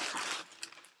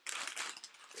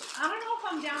 I don't know if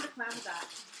I'm down to clown with that.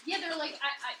 Yeah, they're like,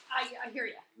 I hear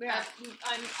you. Yeah.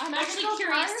 I'm actually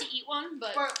curious to eat one,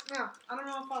 but yeah, I don't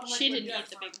know if I'm like she didn't eat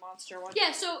the big monster one.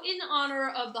 Yeah, so in honor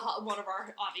of one of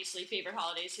our obviously favorite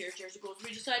holidays here at Jersey Ghouls, we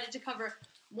decided to cover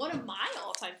one of my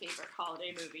all-time favorite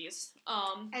holiday movies.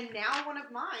 And now one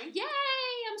of mine. Yay!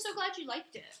 I'm so glad you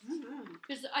liked it.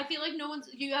 Because I feel like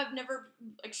you have never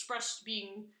expressed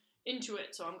being into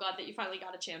it, so I'm glad that you finally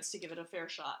got a chance to give it a fair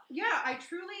shot. Yeah, I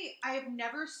have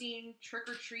never seen Trick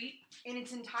or Treat in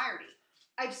its entirety.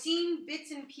 I've seen bits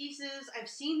and pieces, I've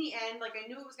seen the end, like I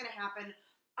knew it was going to happen.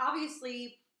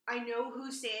 Obviously, I know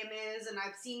who Sam is, and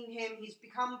I've seen him, he's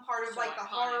become part of, like, the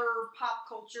horror, pop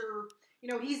culture, you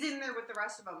know, he's in there with the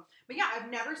rest of them. But yeah, I've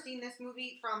never seen this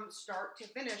movie from start to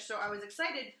finish, so I was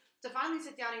excited to finally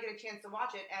sit down and get a chance to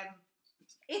watch it, and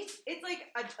it's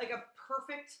like a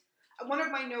perfect... One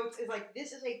of my notes is like,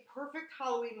 this is a perfect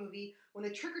Halloween movie. When the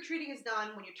trick-or-treating is done,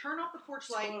 when you turn off the porch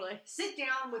light, sit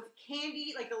down with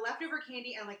candy, like the leftover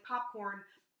candy and like popcorn,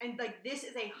 and like this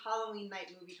is a Halloween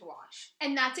night movie to watch.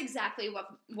 And that's exactly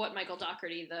what Michael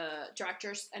Dougherty, the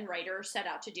director and writer, set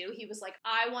out to do. He was like,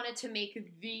 I wanted to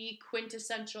make the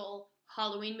quintessential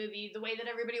Halloween movie, the way that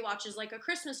everybody watches like A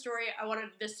Christmas Story. I wanted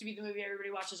this to be the movie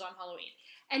everybody watches on Halloween.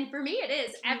 And for me, it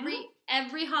is.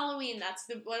 Every Halloween, that's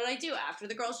what I do. After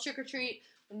the girls trick-or-treat,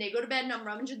 when they go to bed and I'm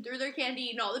rummaging through their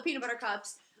candy and all the peanut butter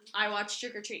cups, I watch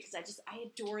Trick-or-Treat because I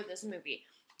adore this movie.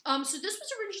 So this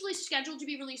was originally scheduled to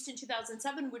be released in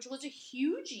 2007, which was a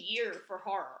huge year for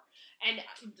horror. And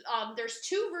there's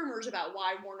two rumors about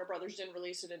why Warner Brothers didn't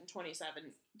release it in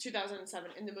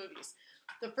 2007 in the movies.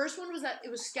 The first one was that it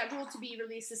was scheduled to be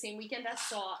released the same weekend as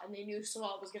Saw, and they knew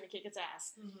Saw was going to kick its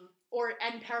ass.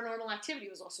 And Paranormal Activity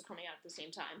was also coming out at the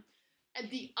same time. And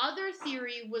the other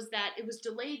theory was that it was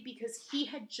delayed because he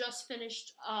had just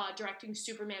finished directing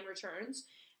Superman Returns,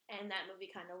 and that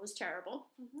movie kind of was terrible.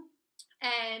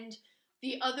 And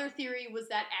the other theory was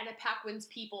that Anna Paquin's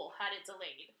People had it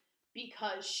delayed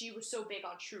because she was so big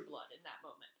on True Blood in that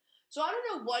moment. So I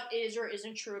don't know what is or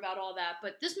isn't true about all that,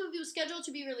 but this movie was scheduled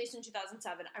to be released in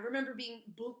 2007. I remember being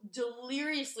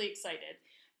deliriously excited.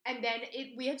 And then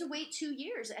we had to wait 2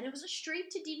 years, and it was a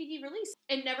straight-to-DVD release.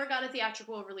 It never got a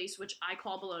theatrical release, which I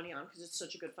call baloney on because it's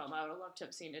such a good film. I would have loved to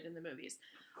have seen it in the movies.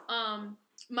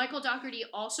 Michael Dougherty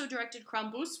also directed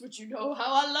Krampus, which you know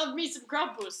how I love me some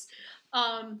Krampus.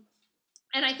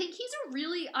 And I think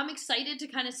I'm excited to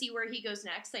kind of see where he goes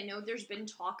next. I know there's been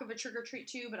talk of a Trick or Treat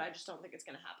 2, but I just don't think it's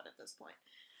going to happen at this point.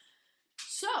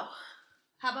 So,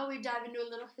 how about we dive into a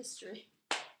little history?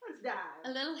 Let's dive.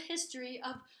 A little history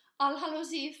of All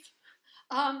Hallows Eve.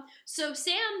 So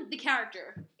Sam, the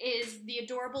character, is the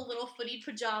adorable little footy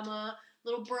pajama,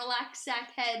 little burlap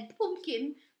sack head,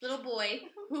 pumpkin little boy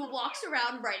who walks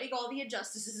around writing all the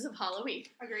injustices of Halloween.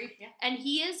 Agreed, yeah. And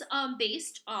he is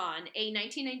based on a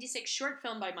 1996 short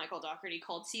film by Michael Dougherty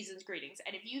called Season's Greetings.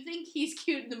 And if you think he's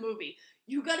cute in the movie,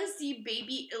 you gotta see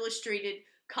baby illustrated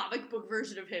comic book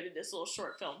version of him in this little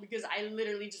short film because I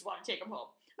literally just want to take him home.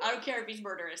 I don't care if he's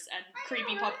murderous and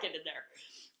creepy pumpkin in there.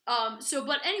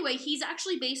 But anyway, he's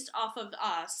actually based off of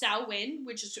Samhain,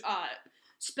 which is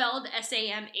spelled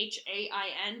Samhain,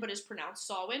 but is pronounced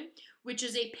Samhain, which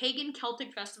is a pagan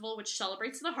Celtic festival which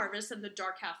celebrates the harvest and the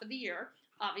dark half of the year.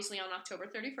 Obviously on October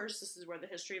 31st, this is where the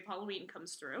history of Halloween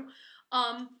comes through.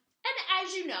 And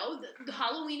as you know, the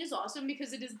Halloween is awesome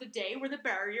because it is the day where the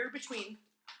barrier between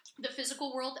the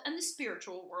physical world and the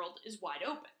spiritual world is wide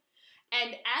open.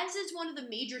 And as is one of the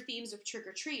major themes of Trick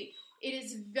or Treat, it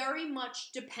is very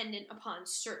much dependent upon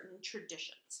certain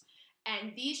traditions.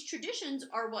 And these traditions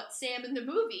are what Sam in the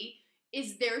movie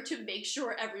is there to make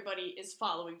sure everybody is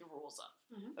following the rules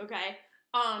of. Okay?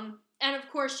 And of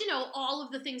course, you know, all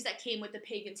of the things that came with the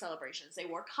pagan celebrations. They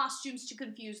wore costumes to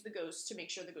confuse the ghosts to make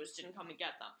sure the ghosts didn't come and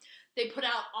get them. They put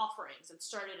out offerings. It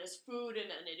started as food and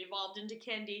then it evolved into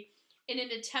candy in an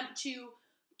attempt to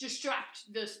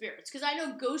distract the spirits. Because I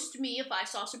know ghost me, if I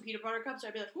saw some peanut butter cups,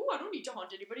 I'd be like, ooh, I don't need to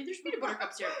haunt anybody. There's peanut butter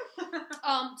cups here.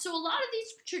 So a lot of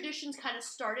these traditions kind of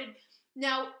started.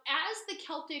 Now, as the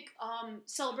Celtic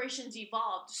celebrations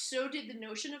evolved, so did the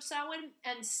notion of Samhain,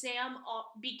 and Sam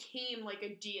became like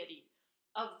a deity,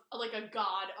 of like a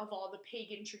god of all the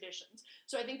pagan traditions.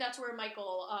 So I think that's where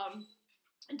Michael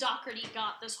Dougherty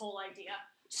got this whole idea.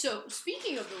 So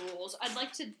speaking of the rules, I'd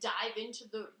like to dive into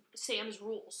Sam's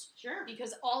rules. Sure.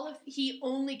 Because he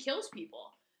only kills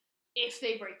people if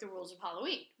they break the rules of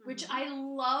Halloween, which I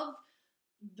love.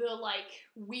 The, like,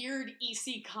 weird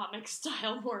EC comic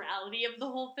style morality of the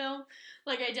whole film.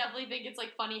 Like, I definitely think it's,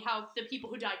 like, funny how the people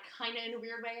who die kind of in a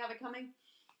weird way have it coming.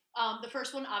 The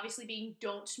first one, obviously, being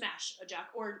don't smash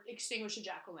or extinguish a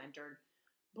jack-o'-lantern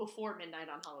before midnight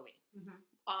on Halloween.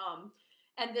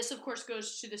 And this, of course,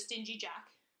 goes to the Stingy Jack,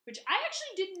 which I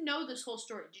actually didn't know this whole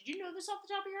story. Did you know this off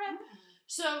the top of your head?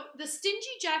 So, the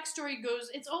Stingy Jack story goes,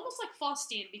 it's almost like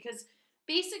Faustine, because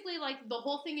basically, like, the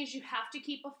whole thing is you have to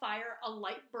keep a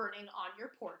light burning on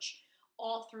your porch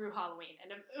all through Halloween.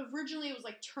 And originally it was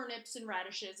like turnips and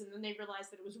radishes, and then they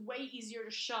realized that it was way easier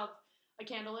to shove a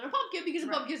candle in a pumpkin because a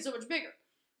pumpkin is so much bigger.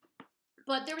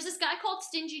 But there was this guy called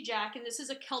Stingy Jack, and this is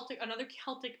another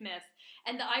Celtic myth,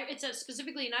 and it's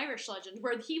specifically an Irish legend,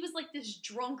 where he was like this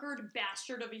drunkard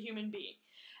bastard of a human being.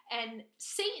 And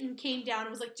Satan came down and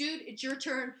was like, dude, it's your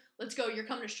turn, let's go, you're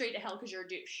coming straight to hell because you're a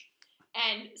douche.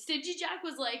 And Stingy Jack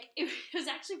was like, it was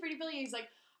actually pretty funny, he's like,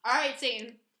 all right,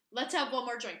 Satan, let's have one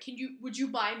more drink. Would you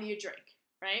buy me a drink,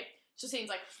 right? So Satan's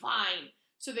like, fine.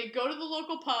 So they go to the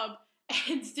local pub,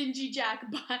 and Stingy Jack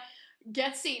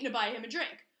gets Satan to buy him a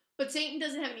drink. But Satan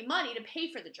doesn't have any money to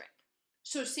pay for the drink.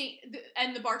 So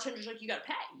and the bartender's like, you gotta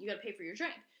pay for your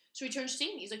drink. So he turns to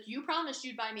Satan, he's like, you promised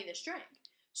you'd buy me this drink.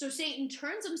 So Satan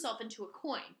turns himself into a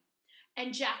coin,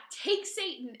 and Jack takes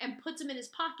Satan and puts him in his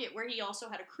pocket where he also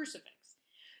had a crucifix.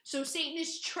 So Satan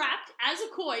is trapped as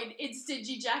a coin in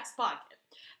Stingy Jack's pocket.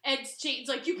 And Satan's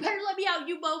like, you better let me out,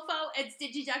 you mofo. And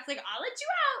Stingy Jack's like, I'll let you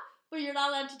out, but you're not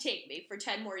allowed to take me for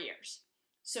 10 more years.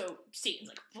 So Satan's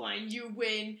like, fine, you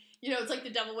win. You know, it's like the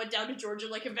devil went down to Georgia.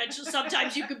 Like, eventually,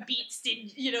 sometimes you could beat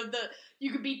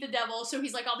you could beat the devil. So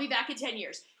he's like, I'll be back in 10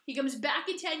 years. He comes back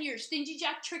in 10 years. Stingy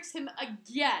Jack tricks him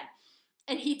again.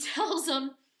 And he tells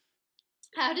him,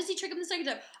 how does he trick him the second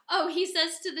time? Oh, he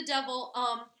says to the devil,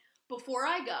 before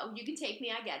I go, you can take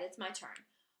me, I get it, it's my turn.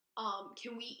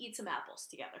 Can we eat some apples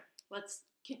together?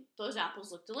 Those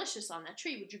apples look delicious on that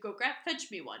tree. Would you go fetch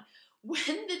me one?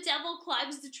 When the devil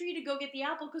climbs the tree to go get the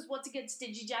apple, because once again,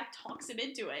 Stingy Jack talks him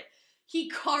into it, he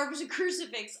carves a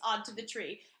crucifix onto the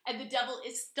tree, and the devil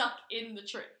is stuck in the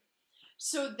tree.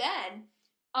 So then,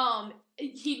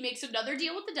 he makes another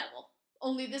deal with the devil,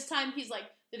 only this time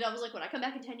the devil's like, when I come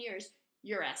back in 10 years,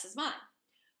 your ass is mine.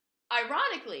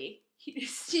 Ironically,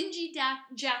 Stingy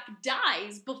Jack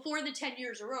dies before the 10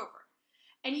 years are over,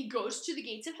 and he goes to the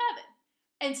gates of heaven,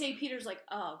 and St. Peter's like,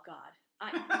 oh God,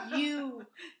 you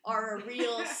are a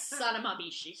real son of a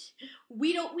bishi.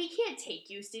 We can't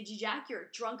take you, Stingy Jack. You're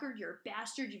a drunkard. You're a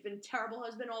bastard. You've been a terrible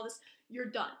husband. All this.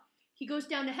 You're done. He goes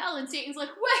down to hell, and Satan's like,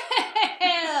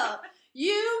 well,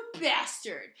 you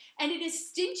bastard. And it is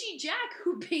Stingy Jack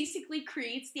who basically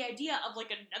creates the idea of like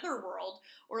a netherworld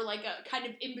or like a kind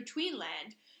of in-between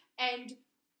land. And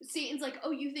Satan's like,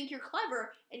 oh, you think you're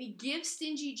clever? And he gives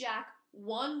Stingy Jack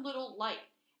one little light.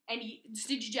 And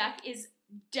Stingy Jack is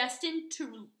destined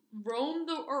to roam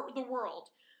the world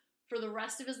for the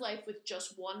rest of his life with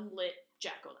just one lit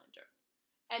jack-o'-lantern.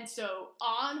 And so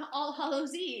on All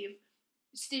Hallows Eve,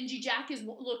 Stingy Jack is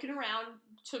looking around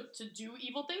to do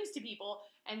evil things to people,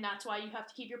 and that's why you have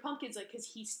to keep your pumpkins lit, because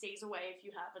he stays away if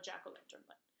you have a jack-o'-lantern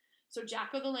lit. So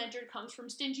Jack-o'-the-Lantern comes from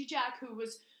Stingy Jack, who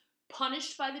was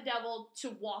punished by the devil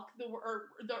to walk the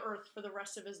earth for the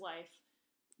rest of his life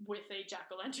with a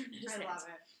jack-o'-lantern in his hands. I love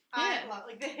it. I love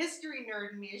the history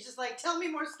nerd in me. It's just like, tell me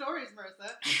more stories,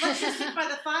 Marissa. Let's just sit by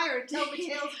the fire and tell me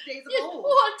tales of days of old.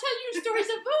 Oh, I'll tell you stories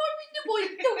of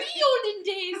the wee olden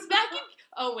days back in...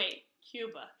 Oh, wait.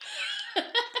 Cuba.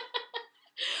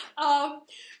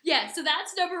 Yeah, so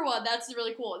that's number one. That's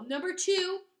really cool. Number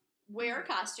two, wear a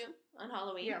costume on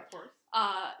Halloween. Yeah, of course.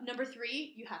 Number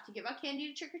three, you have to give out candy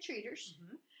to trick-or-treaters.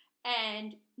 Mm-hmm.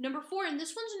 And number four, and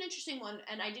this one's an interesting one,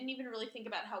 and I didn't even really think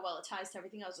about how well it ties to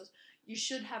everything else, is you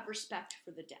should have respect for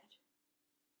the dead.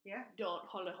 Yeah. Don't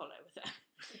holla with that.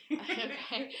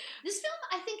 Okay. This film,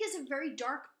 I think, is a very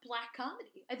dark black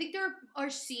comedy. I think there are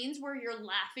scenes where you're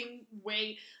laughing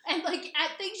and like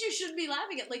at things you shouldn't be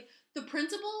laughing at. Like the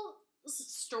principal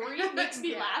story makes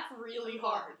me laugh really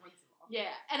hard.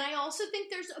 Yeah, and I also think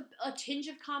there's a tinge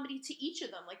of comedy to each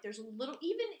of them. Like there's a little,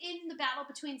 even in the battle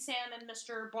between Sam and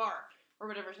Mr. Barr, or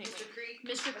whatever his name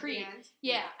is. Mr. Creed.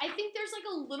 Yeah, I think there's like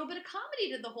a little bit of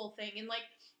comedy to the whole thing. And like,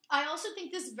 I also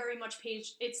think this very much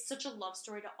it's such a love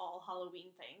story to all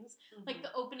Halloween things. Mm-hmm. Like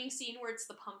the opening scene where it's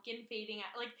the pumpkin fading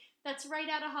out, like that's right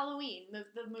out of Halloween, the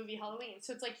movie Halloween.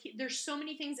 So it's like, there's so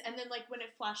many things. And then like when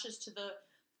it flashes to the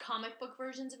comic book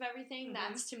versions of everything, mm-hmm.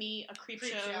 that's to me a creep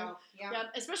show. Yeah.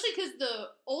 Especially because the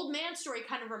old man story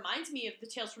kind of reminds me of the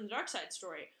Tales from the Dark Side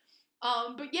story.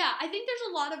 But yeah, I think there's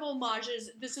a lot of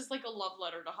homages. This is like a love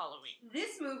letter to Halloween.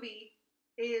 This movie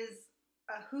is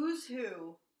a who's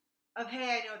who of,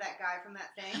 hey, I know that guy from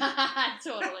that thing.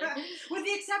 Totally. With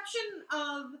the exception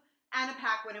of Anna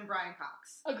Paquin and Brian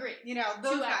Cox. Agreed. You know,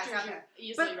 those two guys actors have it.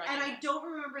 Easily but, right. And I don't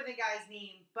remember the guy's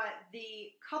name, but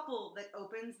the couple that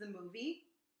opens the movie,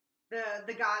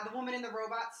 the guy, the woman in the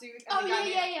robot suit. Oh, the guy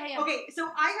yeah. Okay, so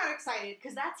I got excited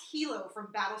because that's Hilo from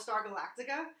Battlestar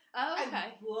Galactica. Oh, okay.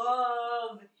 I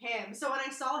love him. So when I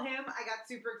saw him, I got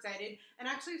super excited and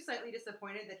actually slightly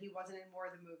disappointed that he wasn't in more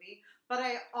of the movie. But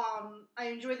I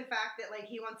enjoy the fact that like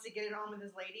he wants to get it on with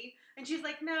his lady, and she's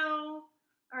like, no,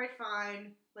 all right,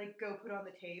 fine, like go put on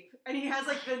the tape, and he has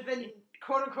like the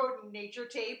quote unquote nature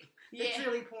tape. It's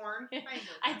really porn.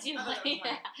 I feel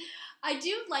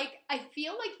like I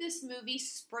feel like this movie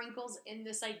sprinkles in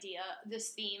this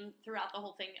theme throughout the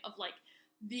whole thing of like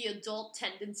the adult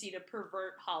tendency to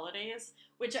pervert holidays,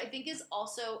 which I think is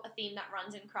also a theme that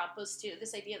runs in Krampus too.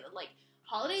 This idea that like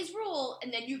holidays rule,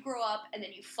 and then you grow up and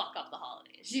then you fuck up the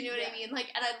holidays. You know what I mean?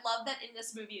 Like, and I love that in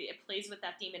this movie it plays with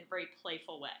that theme in a very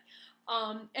playful way.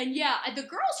 And yeah, the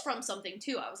girl's from something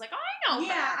too. I was like, oh, I know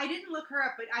her. Yeah, I didn't look her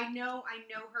up, but I know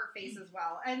her face as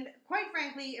well. And quite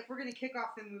frankly, if we're going to kick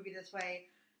off the movie this way,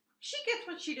 she gets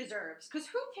what she deserves. Because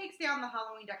who takes down the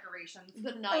Halloween decorations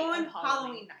the night on of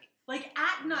Halloween night? Like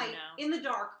at night, in the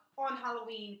dark, on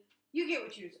Halloween, you get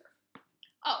what you deserve.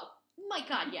 Oh, my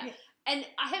God, yeah. And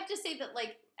I have to say that,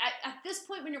 like, at this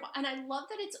point when you're, and I love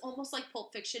that it's almost like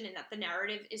Pulp Fiction in that the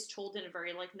narrative is told in a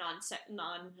very like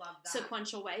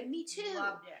non-sequential way. Me too.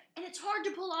 Loved it. And it's hard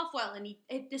to pull off well, and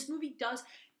this movie does.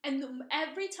 And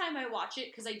every time I watch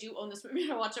it, because I do own this movie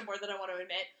and I watch it more than I want to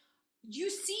admit, you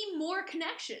see more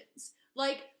connections.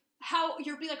 Like how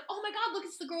you'll be like, oh my God, look,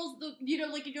 it's the girls. And you're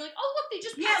like, oh look, they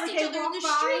just passed each other in the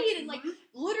street, and like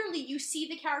literally you see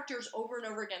the characters over and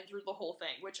over again through the whole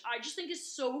thing, which I just think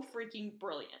is so freaking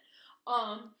brilliant.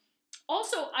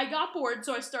 Also, I got bored,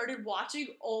 so I started watching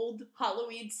old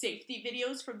Halloween safety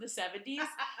videos from the 70s,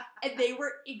 and they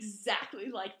were exactly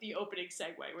like the opening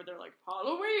segue, where they're like,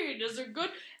 Halloween, is it good?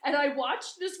 And I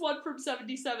watched this one from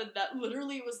 77 that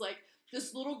literally was like,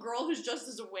 this little girl who's dressed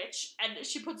as a witch, and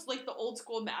she puts like the old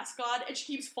school mask on, and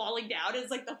she keeps falling down.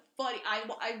 It's like the funny.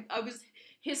 I was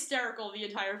hysterical the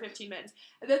entire 15 minutes,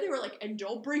 and then they were like, "And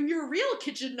don't bring your real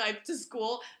kitchen knife to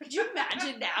school." Could you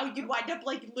imagine now? You'd wind up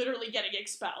like literally getting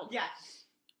expelled. Yeah.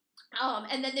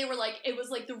 And then they were like, it was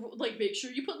like make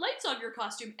sure you put lights on your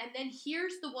costume. And then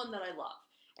here's the one that I love,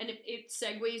 and it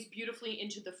segues beautifully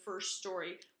into the first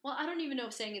story. Well, I don't even know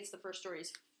if saying it's the first story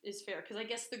is fair, because I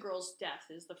guess the girl's death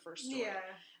is the first story. Yeah.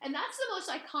 And that's the most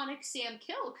iconic Sam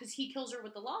kill, because he kills her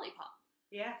with the lollipop.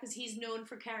 Yeah. Because he's known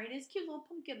for carrying his cute little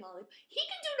pumpkin lollipop. He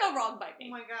can do no wrong by me.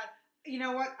 Oh my God. You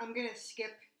know what? I'm going to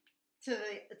skip to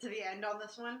the end on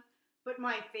this one. But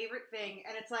my favorite thing,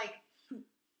 and it's like,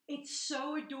 it's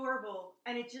so adorable.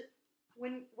 And it just,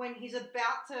 when he's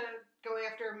about to go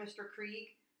after Mr. Krieg,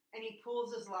 and he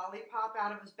pulls his lollipop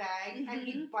out of his bag, and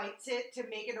he bites it to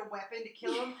make it a weapon to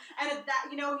kill him. And at that,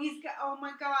 he's got, oh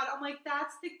my God, I'm like,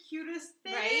 that's the cutest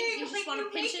thing. Right? You just want to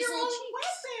pinch his little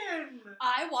cheeks. Weapon.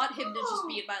 I want him to just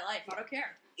be in my life. I don't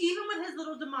care. Even with his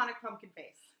little demonic pumpkin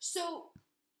face. So,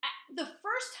 the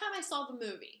first time I saw the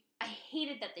movie, I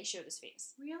hated that they showed his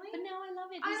face. Really? But now I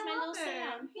love it. I He's my love little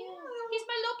Sam. Yeah. He's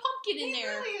my little pumpkin in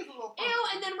there. He really is a little pumpkin. Ew,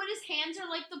 and then when his hands are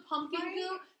like the pumpkin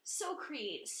goo, so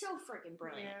creative, so freaking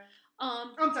brilliant. Yeah.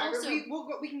 I'm sorry, also,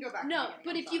 we can go back. No,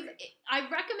 but I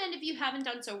recommend if you haven't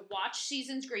done so, watch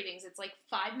Season's Greetings. It's like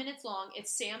 5 minutes long. It's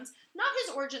Sam's, not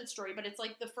his origin story, but it's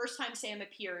like the first time Sam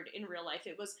appeared in real life.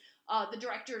 It was the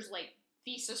director's like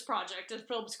thesis project at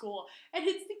film school, and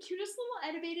it's the cutest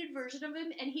little animated version of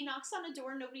him, and he knocks on a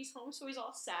door, nobody's home, so he's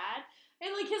all sad,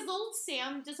 and like his little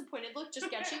Sam disappointed look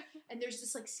just gets you, and there's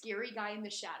this like scary guy in the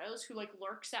shadows who like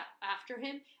lurks after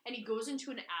him, and he goes into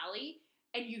an alley,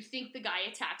 and you think the guy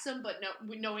attacks him, but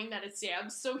no, knowing that it's Sam,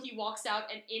 so he walks out,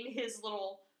 and in his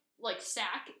little like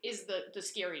sack is the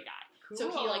scary guy. Cool.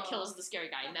 So he like kills the scary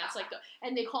guy, and that's like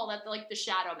and they call that like the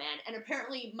Shadow Man, and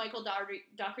apparently Michael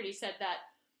Dougherty said that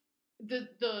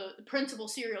the principal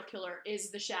serial killer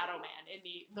is the Shadow Man in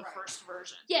the first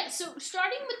version. Yeah, so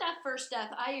starting with that first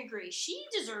death, I agree. She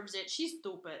deserves it. She's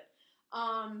stupid.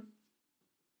 And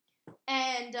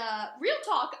real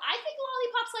talk, I think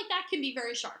lollipops like that can be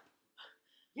very sharp.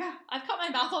 Yeah. I've cut my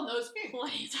mouth on those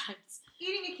plenty of times.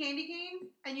 Eating a candy cane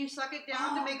and you suck it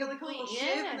down to make it like a little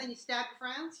shiv and then you stab your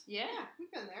friends. Yeah.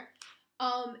 We've been there.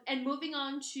 And moving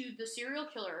on to the serial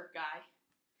killer guy.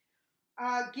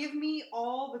 Give me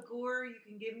all the gore you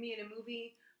can give me in a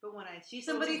movie, but when I see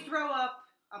somebody throw up,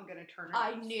 I'm gonna turn it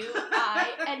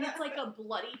off. And it's like a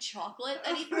bloody chocolate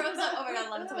that he throws up. Oh my God, I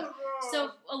love it so much.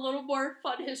 So, a little more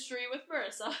fun history with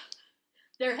Marissa.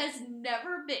 There has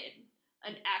never been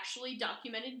an actually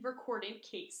documented recorded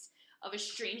case of a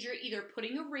stranger either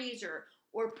putting a razor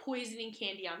or poisoning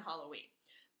candy on Halloween.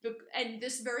 And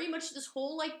this very much, this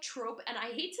whole, like, trope, and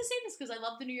I hate to say this because I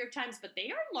love the New York Times, but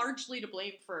they are largely to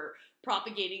blame for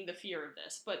propagating the fear of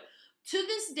this. But to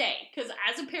this day, because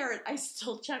as a parent, I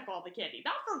still check all the candy.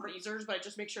 Not for razors, but I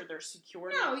just make sure they're secure.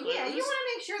 No, yeah, you want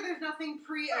to make sure there's nothing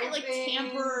pre-opened. Right, like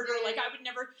tampered, or like I would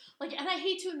never, like, and I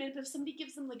hate to admit, but if somebody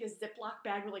gives them like a Ziploc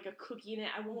bag with like a cookie in it,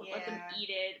 I won't let them eat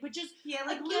it, which is,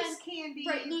 like again, loose candy.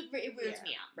 Right, it weirds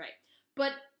me out, right.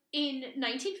 But in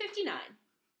 1959,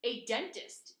 a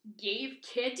dentist gave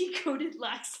candy-coated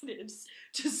laxatives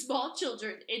to small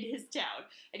children in his town,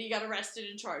 and he got arrested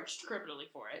and charged criminally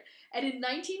for it. And in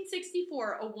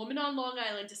 1964, a woman on Long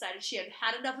Island decided she had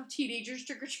had enough of teenagers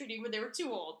trick-or-treating when they were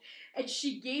too old, and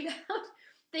she gave out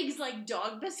things like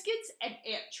dog biscuits and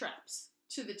ant traps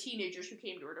to the teenagers who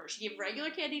came to her door. She gave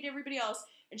regular candy to everybody else,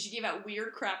 and she gave out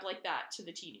weird crap like that to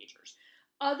the teenagers.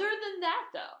 Other than that,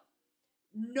 though,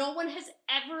 no one has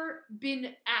ever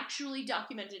been actually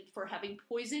documented for having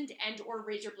poisoned and or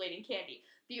razor blading candy.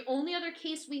 The only other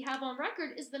case we have on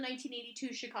record is the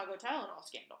 1982 Chicago Tylenol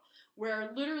scandal,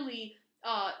 where literally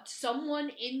someone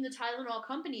in the Tylenol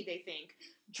company, they think,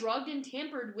 drugged and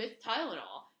tampered with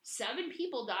Tylenol. 7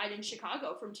 people died in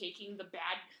Chicago from taking the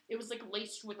bad, it was like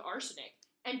laced with arsenic.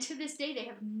 And to this day, they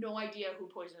have no idea who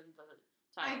poisoned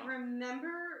the Tylenol. I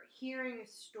remember hearing a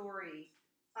story,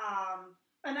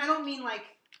 and I don't mean like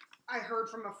I heard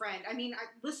from a friend. I mean,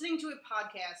 listening to a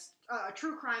podcast, a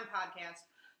true crime podcast,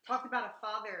 talked about a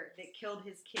father that killed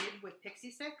his kid with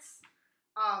pixie sticks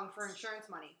for insurance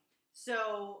money.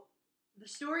 So the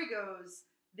story goes,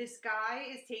 this guy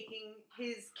is taking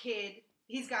his kid.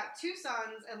 He's got 2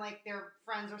 sons and like their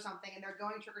friends or something, and they're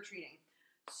going trick-or-treating.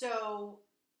 So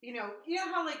you know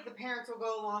how like the parents will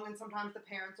go along, and sometimes the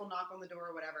parents will knock on the door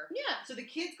or whatever. Yeah. So the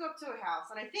kids go up to a house,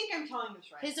 and I think I'm telling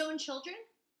this right. His own children?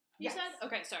 You said?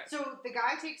 Okay, sorry. So the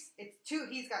guy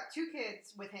he's got 2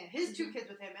 kids with him, his 2 kids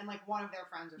with him, and like one of their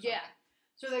friends or something. Yeah.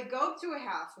 So they go up to a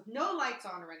house with no lights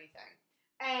on or anything,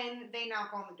 and they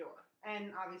knock on the door,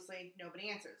 and obviously nobody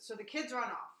answers. So the kids run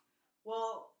off.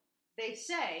 Well, they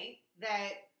say that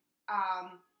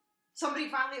somebody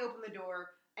finally opened the door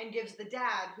and gives the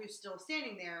dad, who's still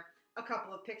standing there, a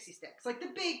couple of pixie sticks. Like the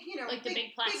big, like the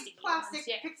big plastic ones,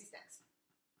 yeah. Pixie sticks.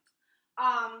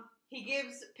 He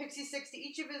gives pixie sticks to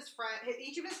each of his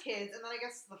kids, and then I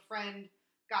guess the friend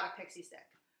got a pixie stick.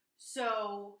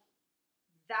 So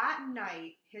that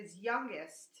night, his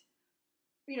youngest,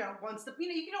 wants the,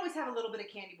 you can always have a little bit of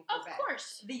candy before bed. Of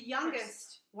course. The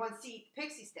youngest wants to eat the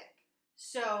pixie stick.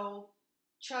 So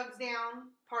chugs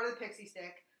down part of the pixie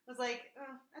stick. Was like,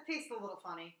 that tastes a little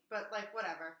funny, but like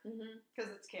whatever,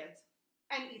 because it's kids,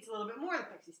 and eats a little bit more of the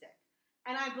pixie stick.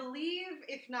 And I believe,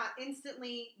 if not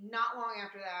instantly, not long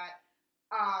after that,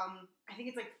 I think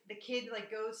it's like the kid like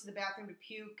goes to the bathroom to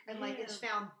puke and like is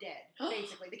found dead.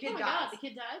 Basically, the kid dies. God, the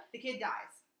kid died. The kid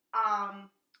dies.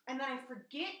 And then I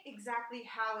forget exactly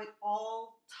how it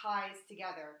all ties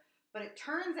together, but it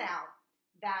turns out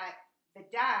that the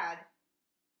dad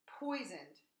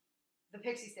poisoned the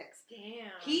pixie sticks.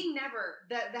 Damn. He never,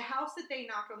 the house that they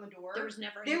knocked on the door, there was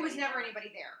never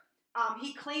anybody there.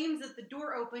 He claims that the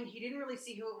door opened, he didn't really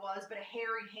see who it was, but a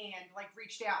hairy hand like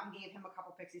reached out and gave him a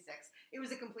couple pixie sticks. It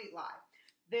was a complete lie.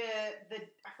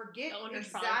 I forget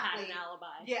exactly. Had an alibi.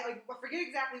 Yeah, like I forget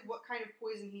exactly what kind of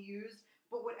poison he used,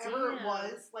 but whatever it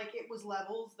was, like it was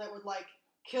levels that would like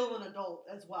kill an adult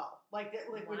as well. Like that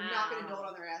would knock an adult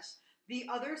on their ass. The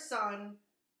other son,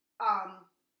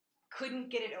 couldn't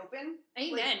get it open.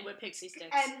 Amen, with pixie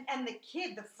sticks. And the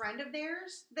kid, the friend of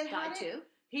theirs that had it, too.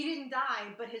 He didn't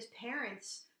die, but his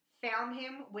parents found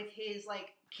him with his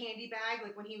like candy bag,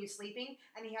 like when he was sleeping,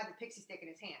 and he had the pixie stick in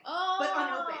his hand, but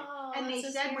unopened. And they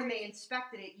said when they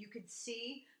inspected it, you could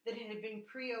see that it had been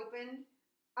pre-opened,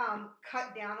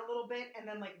 cut down a little bit, and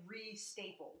then like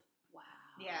re-stapled. Wow.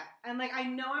 Yeah, and like I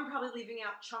know I'm probably leaving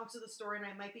out chunks of the story, and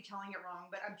I might be telling it wrong,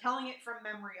 but I'm telling it from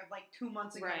memory of like 2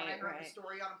 months ago when I heard the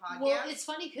story on a podcast. Well, it's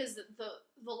funny because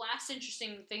the last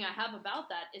interesting thing I have about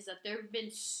that is that there have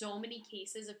been so many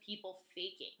cases of people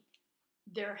faking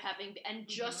their having, and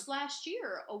just last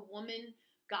year, a woman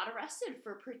got arrested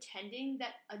for pretending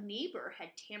that a neighbor had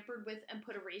tampered with and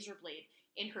put a razor blade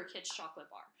in her kid's chocolate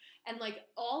bar. And like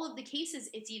all of the cases,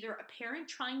 it's either a parent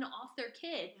trying to off their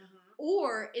kid,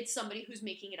 or it's somebody who's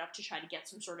making it up to try to get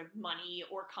some sort of money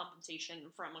or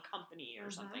compensation from a company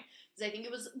or something. Because I think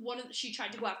it was she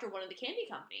tried to go after one of the candy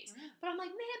companies. But I'm like,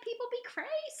 man, people be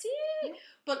crazy.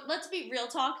 But let's be real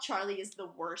talk, Charlie is the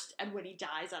worst, and when he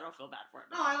dies, I don't feel bad for him.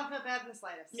 No, I don't feel bad in the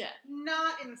slightest. Yeah.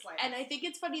 Not in the slightest. And I think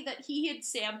it's funny that he and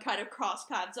Sam kind of crossed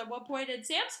paths at one point, and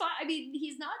Sam's fine. I mean,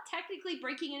 he's not technically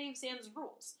breaking any of Sam's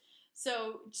rules.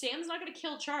 So Sam's not going to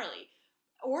kill Charlie.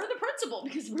 or the principal,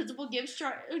 because the principal gives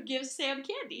Sam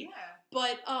candy. Yeah.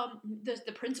 But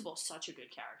the principal is such a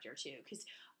good character too, because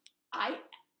I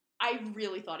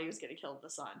really thought he was gonna kill the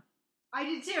son. I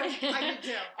did too.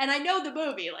 And I know the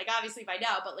movie, like, obviously by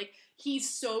now, but, like, he's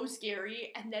so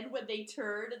scary. And then when they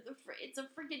turn, it's a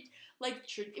freaking, like,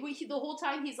 the whole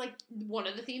time he's, like, one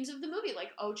of the themes of the movie.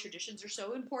 Like, oh, traditions are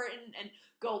so important, and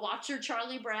go watch your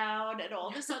Charlie Brown and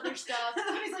all this other stuff.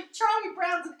 And he's like, Charlie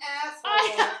Brown's an asshole.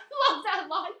 I love that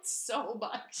line so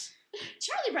much.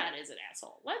 Charlie Brown is an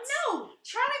asshole. No,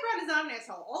 Charlie Brown is not an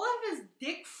asshole. All of his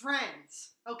dick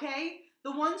friends, okay?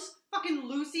 The ones, fucking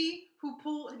Lucy, who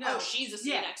she's a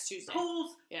see you next Tuesday.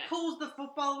 Pulls the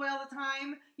football away all the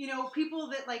time. You know, people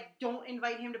that, like, don't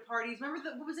invite him to parties. Remember,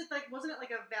 what was it, like, wasn't it, like,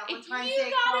 a Valentine's Day card? If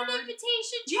you got an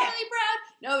invitation, Charlie Brown.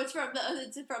 No, it's from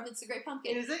It's the Great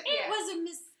Pumpkin. Is it? It was a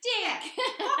mistake. Yeah.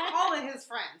 Fuck all of his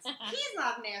friends. He's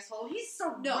not an asshole. He's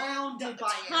surrounded by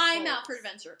assholes. Time out for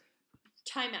adventure.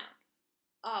 Time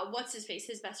out. What's his face?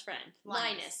 His best friend.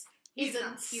 Linus. He's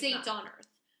a saint on earth.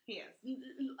 He is.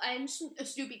 And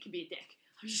Snoopy can be a dick.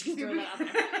 I'm just gonna throw that out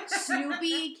there.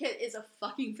 Snoopy is a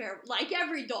fucking like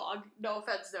every dog, no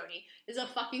offense, Noni, is a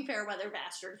fucking fair weather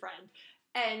bastard friend.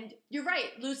 And you're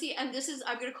right, Lucy, and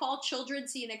I'm gonna call children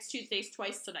See You Next Tuesdays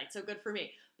twice tonight, so good for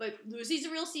me. But Lucy's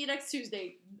a real See You Next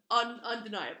Tuesday,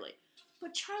 undeniably.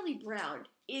 But Charlie Brown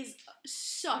is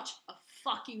such a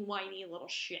fucking whiny little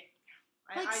shit.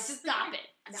 Stop it.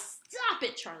 No. Stop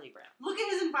it, Charlie Brown. Look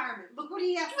at his environment. Look what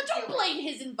he has to do. Don't blame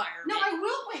his environment. No, I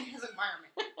will blame his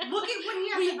environment. Look at what he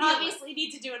has to do. We obviously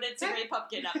need to do an It's a Great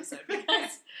Pumpkin episode,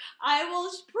 because I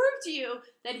will prove to you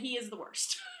that he is the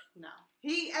worst. No.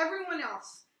 Everyone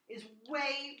else is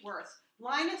way worse.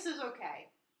 Linus is okay.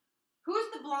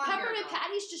 Who's the blonde Peppermint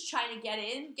Patty's just trying to get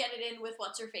it in with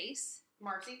what's-her-face?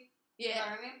 Marcy? Yeah. Is that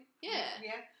her name? Yeah.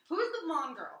 Yeah. Who's the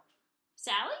blonde girl?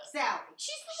 Sally?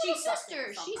 She's the little sister.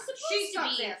 She's supposed to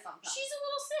be. She's a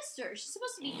little sister. She's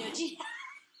supposed to be nudgy.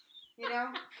 You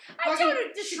know? I totally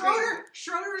disagree.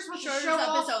 Schroeder's supposed to Schroeder's show up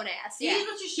off. his own ass. Yeah. He's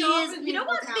supposed to show off. You know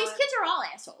what? These kids are all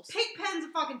assholes. Pigpen's a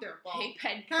fucking dirtball.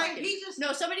 Pigpen. Okay?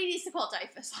 No, somebody needs to call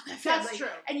Dyfus on that family. That's true.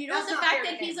 And you know the fact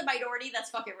that he's a minority, that's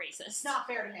fucking racist. Not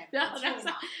fair to him. No,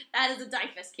 that is a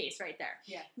Dyfus case right there.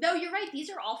 Yeah. No, you're right.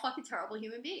 These are all fucking terrible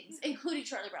human beings, including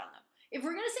Charlie Brown, though. If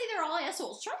we're gonna say they're all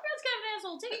assholes, Charlie Brown's kind of an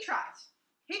asshole too.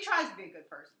 He tries to be a good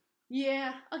person.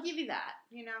 Yeah, I'll give you that.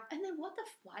 You know? And then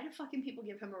why do fucking people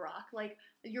give him a rock? Like,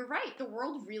 you're right, the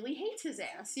world really hates his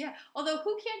ass. Yeah. Although,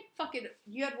 who can't fucking,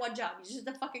 you had one job, you just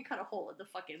had to fucking cut a hole in the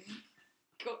fucking,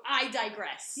 I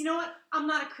digress. You know what? I'm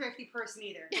not a crafty person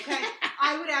either, okay?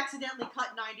 I would accidentally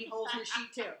cut 90 holes in a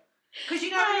sheet too. Because you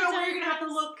never know where you're gonna have to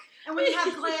look, and when you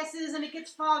have glasses and it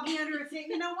gets foggy under a thing,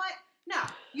 you know what? No,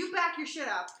 you back your shit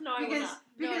up. No, I will not.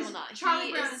 Because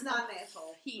Charlie Brown is not an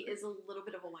asshole. He is a little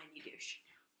bit of a whiny douche.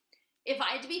 If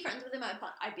I had to be friends with him,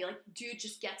 I'd be like, dude,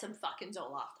 just get some fucking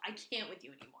Zoloft. I can't with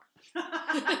you anymore.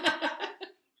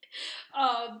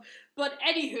 But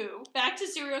anywho, back to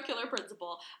Serial Killer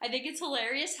Principal. I think it's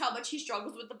hilarious how much he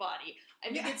struggles with the body.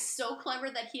 I think it's so clever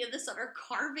that he and the son are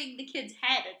carving the kid's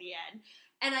head at the end.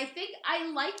 And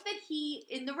I like that he,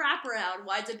 in the wraparound,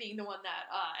 winds up being the one that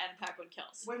Adam Paquin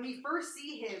kills. When we first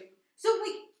see him,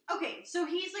 so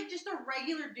he's like just a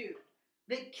regular dude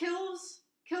that kills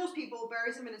people,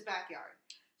 buries them in his backyard.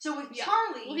 So with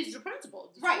Charlie, well, he's the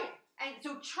principal, right? And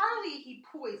so Charlie, he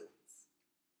poisons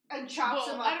and chops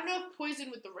him up. I don't know if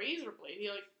poison with the razor blade. He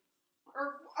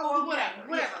whatever.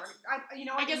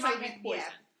 Yeah. I guess I'd be poison.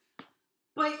 Yeah.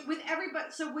 But with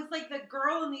with like the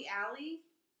girl in the alley.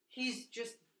 He's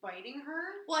just biting her?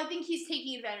 Well, I think he's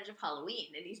taking advantage of Halloween,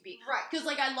 and he's being... Right. Because,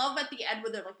 like, I love at the end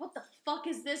where they're like, what the fuck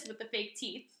is this with the fake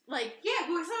teeth? Like... Yeah,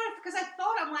 because I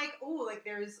thought, I'm like, oh, like,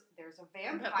 there's a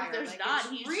vampire. But there's not.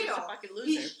 He's real. Just a fucking loser.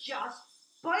 He's just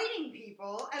biting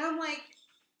people, and I'm like,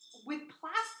 with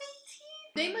plastic teeth?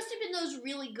 They must have been those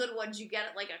really good ones you get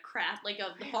at, like, a craft, like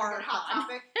a horror Hot con.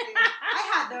 Topic. I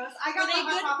had those. I got the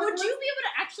Hot Topic. Would you be able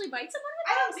to actually bite someone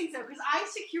with I don't think so, because I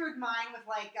secured mine with,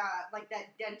 like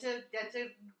that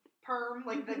dentive perm,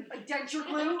 like the denture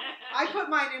glue. I put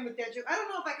mine in with denture. I don't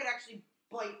know if I could actually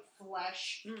bite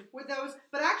flesh with those,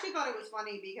 but I actually thought it was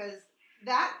funny because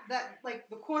that like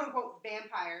the quote-unquote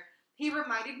vampire, he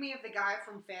reminded me of the guy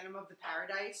from Phantom of the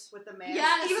Paradise with the mask.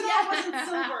 Yes, even though it wasn't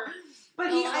silver. But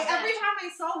every time I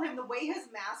saw him, the way his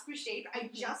mask was shaped, I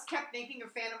just kept thinking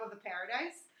of Phantom of the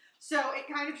Paradise. So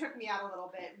it kind of took me out a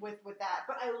little bit with that.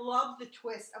 But I love the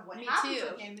twist of what happens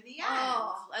with him in the end.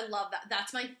 Oh, I love that.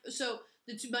 That's my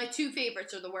two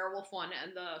favorites are the werewolf one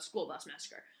and the school bus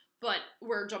massacre. But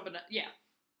we're jumping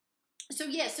So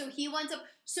yeah, so he winds up.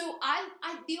 So I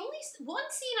the only one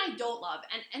scene I don't love,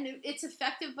 and it's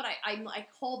effective, but I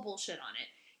call bullshit on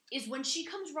it, is when she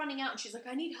comes running out and she's like,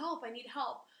 I need help,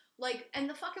 like, and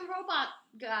the fucking robot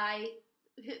guy,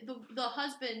 the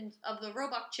husband of the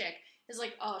robot chick, is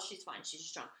like, oh, she's fine, she's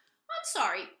just drunk. I'm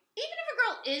sorry. Even if a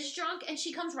girl is drunk and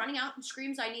she comes running out and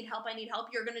screams, I need help,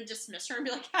 you're gonna dismiss her and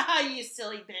be like, haha, you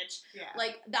silly bitch. Yeah.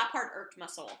 Like, that part irked my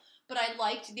soul. But I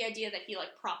liked the idea that he,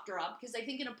 like, propped her up, because I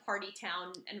think in a party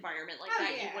town environment like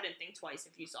that, you wouldn't think twice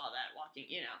if you saw that walking,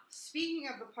 you know. Speaking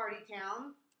of the party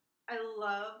town, I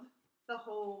love the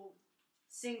whole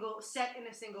set in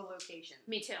a single location.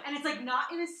 Me too. And it's, like,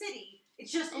 not in a city.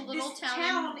 It's just a little this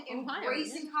town in Ohio,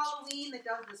 embracing Halloween that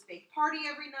does this big party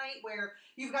every night where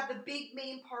you've got the big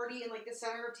main party in, like, the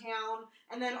center of town,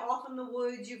 and then off in the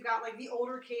woods you've got, like, the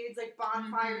older kids, like,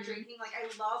 bonfire drinking. Like, I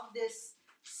love this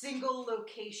single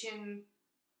location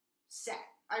set.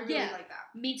 I really like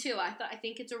that. Me too. I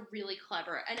think it's a really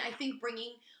clever, and I think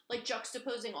bringing, like,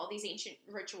 juxtaposing all these ancient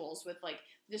rituals with, like,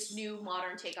 this new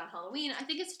modern take on Halloween, I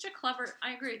think it's such a clever.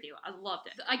 I agree with you. I loved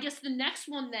it. I guess the next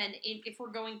one then, if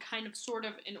we're going kind of sort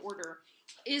of in order,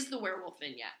 is the werewolf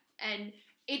vignette, and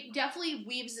it definitely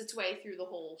weaves its way through the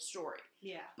whole story.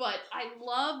 Yeah. But I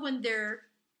love when they're.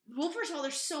 Well, first of all,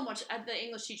 there's so much. The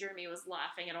English teacher in me was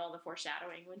laughing at all the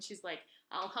foreshadowing when she's like,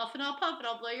 I'll huff and I'll puff and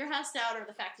I'll blow your house down, or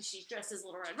the fact that she's dressed as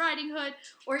Little Red Riding Hood,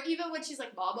 or even when she's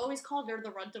like, Mom always called her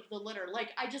the runt of the litter. Like,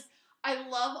 I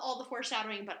love all the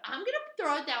foreshadowing, but I'm going to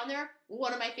throw it down there.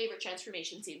 One of my favorite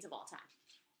transformation scenes of all time.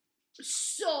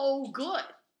 So good.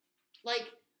 Like,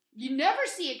 you never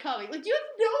see it coming. Like, you have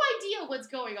no idea what's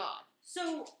going on.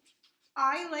 So,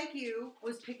 I, like you,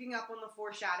 was picking up on the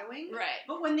foreshadowing. Right.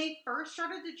 But when they first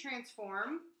started to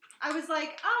transform, I was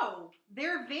like, oh,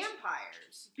 they're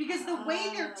vampires. Because the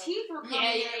way their teeth were coming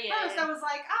in at first, I was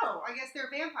like, oh, I guess they're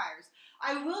vampires.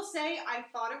 I will say, I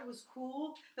thought it was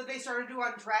cool that they started to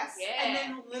undress and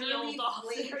then literally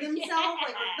flay themselves.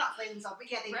 Like, not flay themselves, but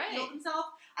they peeled themselves.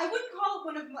 I wouldn't call it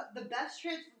one of the best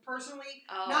personally,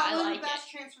 not one of the best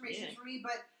transformations for me,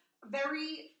 but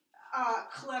very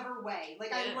clever way.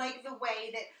 Like, I like the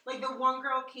way that, like, the one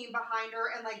girl came behind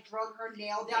her and, like, drug her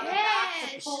nail down the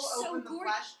back to pull open the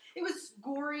flesh. It was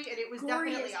gory, and it was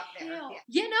definitely up there.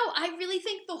 Yeah, no, I really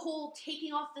think the whole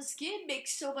taking off the skin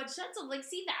makes so much sense. I'm like,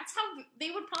 see, that's how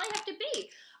they would probably have to be.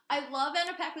 I love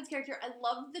Anna Paquin's character. I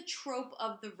love the trope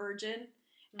of the virgin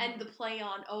and the play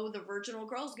on, oh, the virginal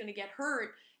girl's gonna get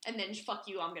hurt, and then, fuck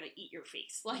you, I'm gonna eat your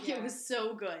face. Like, it was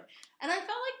so good. And I felt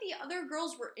like the other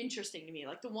girls were interesting to me.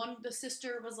 Like, the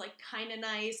sister was, like, kind of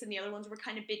nice, and the other ones were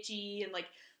kind of bitchy, and, like,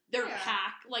 their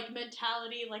pack, like,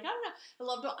 mentality, like, I don't know. I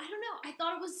loved it. I don't know. I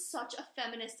thought it was such a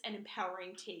feminist and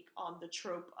empowering take on the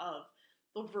trope of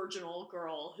the virginal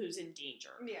girl who's in danger.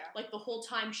 Yeah. Like, the whole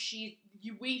time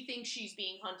we think she's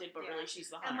being hunted, but really she's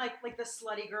the hunter. And, like the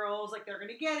slutty girls, like, they're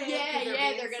gonna get it.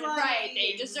 They're gonna,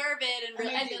 they deserve it,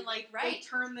 and then, like, they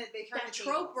turn that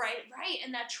trope, right,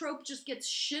 and that trope just gets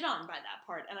shit on by that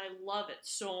part, and I love it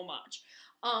so much.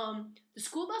 The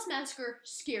school bus massacre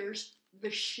scares the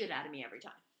shit out of me every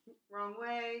time. Wrong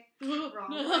way. Wrong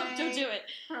way. Don't do it.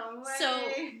 Wrong way. So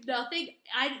nothing.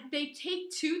 They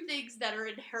take two things that are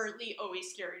inherently always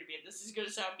scary to me. And this is gonna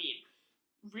sound mean.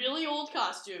 Really old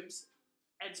costumes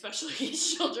and special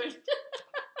needs children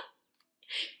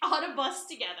on a bus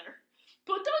together.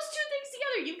 Put those two things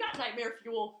together. You've got nightmare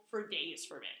fuel for days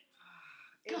for me.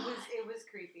 It was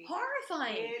creepy.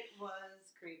 Horrifying. It was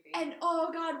creepy. And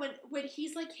oh god, when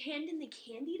he's like handing the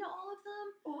candy to all of them.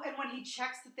 Oh, and when he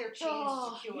checks that they're chained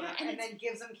secure and then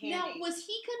gives them candy. Now, was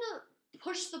he gonna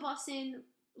push the bus in,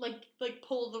 like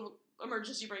pull the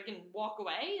emergency brake and walk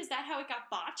away? Is that how it got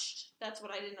botched? That's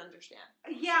what I didn't understand.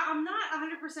 Yeah, I'm not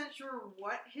 100% sure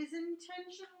what his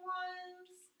intention was.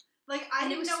 Like, I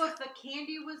didn't know if the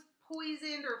candy was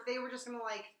poisoned or if they were just gonna,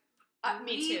 like,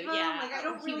 me too, him. Like, I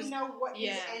don't really know what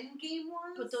his end game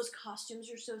was. But those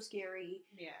costumes are so scary.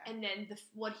 Yeah. And then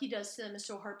what he does to them is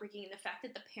so heartbreaking. And the fact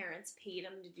that the parents paid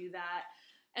him to do that.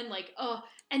 And, like,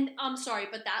 and I'm sorry,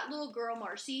 but that little girl,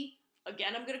 Marcy,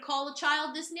 again, I'm going to call a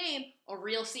child this name, or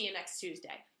we'll see you next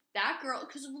Tuesday. That girl,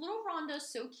 because little Rhonda's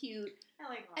so cute. I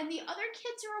like Rhonda. And the other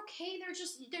kids are okay.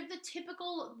 They're the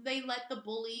typical, they let the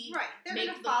bully they're make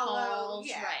gonna the follow. calls.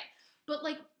 Yeah. Right. But,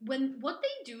 like, what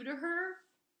they do to her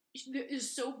is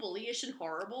so bullyish and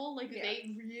horrible. Like,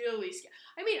 they really scare.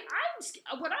 I mean,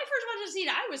 when I first watched the scene,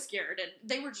 I was scared, and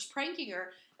they were just pranking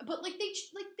her. But, like,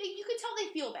 you could tell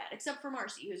they feel bad, except for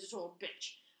Marcy, who's a total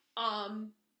bitch.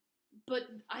 But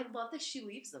I love that she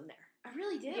leaves them there. I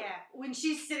really did. Yeah, when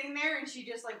she's sitting there and she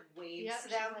just, like, waves to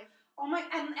them. Like, oh my,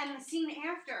 and the scene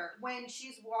after, when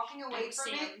she's walking away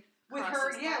from it, with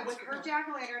crosses her, yeah, paths with with her him.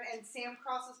 jack-o'-lantern, and Sam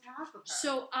crosses paths with her.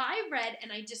 So I read,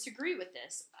 and I disagree with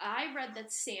this. I read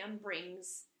that Sam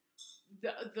brings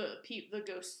the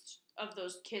ghosts of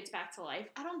those kids back to life.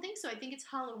 I don't think so. I think it's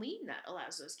Halloween that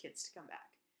allows those kids to come back.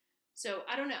 So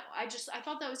I don't know. I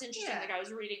thought that was interesting. Yeah. Like I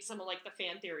was reading some of like the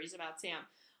fan theories about Sam.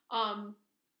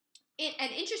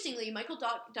 And interestingly, Michael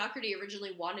Dougherty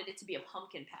originally wanted it to be a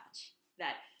pumpkin patch.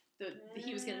 That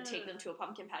he was going to take them to a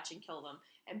pumpkin patch and kill them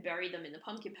and bury them in the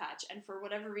pumpkin patch. And for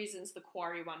whatever reasons, the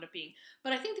quarry wound up being.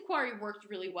 But I think the quarry worked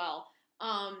really well.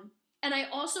 And I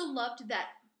also loved that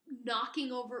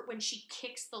knocking over when she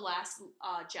kicks the last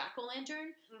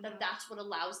jack-o'-lantern, that's what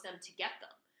allows them to get them.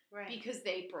 Right. Because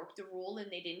they broke the rule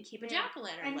and they didn't keep a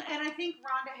jack-o'-lantern lit. And I think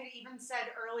Rhonda had even said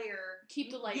earlier,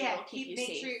 keep the light, it'll keep you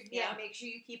safe. Make sure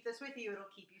you keep this with you, it'll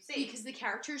keep you safe. Because the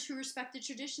characters who respect the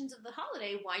traditions of the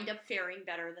holiday wind up faring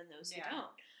better than those who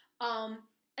don't.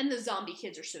 And the zombie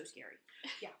kids are so scary.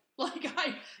 Yeah. Like,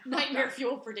 nightmare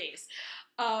fuel for days.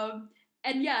 And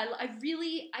yeah,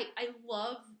 I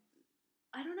love,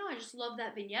 I don't know, I just love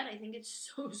that vignette. I think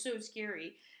it's so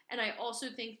scary. And I also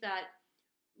think that,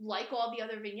 like all the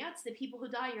other vignettes, the people who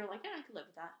die, you're like, yeah, I could live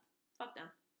with that. Fuck them.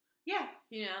 Yeah.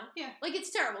 You know? Yeah. Like, it's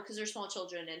terrible because they're small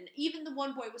children. And even the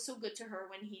one boy was so good to her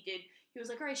when he was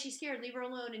like, all right, she's scared, leave her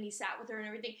alone. And he sat with her and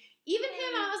everything. Even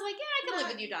him, I was like, yeah, I could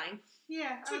live with you dying.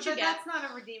 Yeah. That's what you get. That's not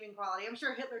a redeeming quality. I'm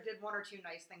sure Hitler did one or two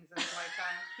nice things in his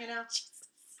lifetime, you know?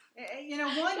 You know,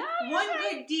 one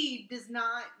good deed does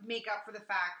not make up for the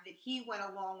fact that he went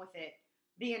along with it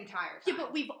the entire time. Yeah,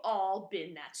 but we've all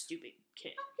been that stupid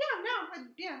kid.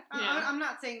 I'm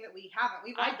not saying that we haven't.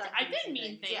 We've all done. I did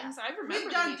mean things. Yeah. I remember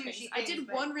We've done things. douchey I things,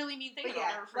 did one really mean thing. But I'll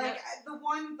yeah, never forget. like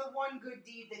the one good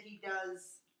deed that he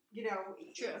does. You know,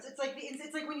 it's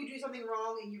like when you do something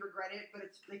wrong and you regret it, but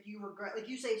it's like you regret, like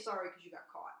you say sorry because you got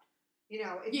caught. You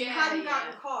know, if you hadn't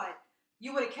gotten caught,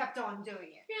 you would have kept on doing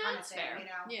it. Yeah, kind that's of thing, fair. You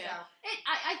know, yeah.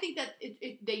 So. I think that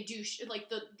they do like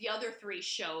the other three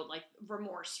show like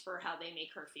remorse for how they make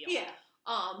her feel. Yeah.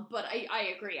 But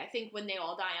I agree. I think when they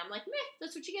all die, I'm like, meh,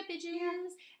 that's what you get, bitches. Yeah.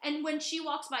 And when she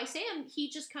walks by Sam, he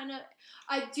just kind of,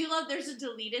 I do love, there's a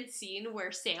deleted scene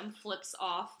where Sam flips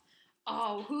off,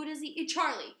 who does he?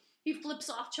 Charlie. He flips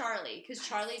off Charlie, because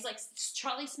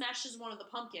Charlie smashes one of the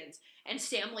pumpkins, and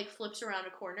Sam, like, flips around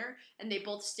a corner, and they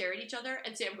both stare at each other,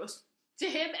 and Sam goes to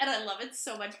him, and I love it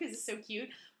so much, because it's so cute.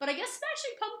 But I guess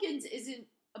smashing pumpkins isn't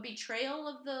a betrayal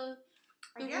of the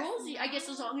rules. I guess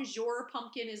as long as your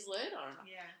pumpkin is lit, I don't know.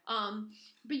 Yeah.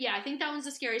 But yeah, I think that one's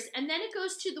the scariest. And then it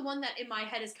goes to the one that in my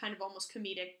head is kind of almost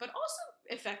comedic, but also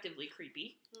effectively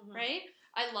creepy, right?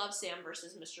 I love Sam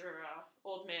versus Mr.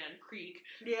 Old Man Krieg.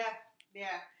 Yeah.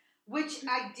 Which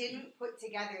I didn't put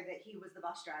together that he was the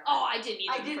bus driver. Oh, I didn't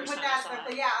either. I didn't put that.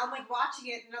 Yeah, I'm like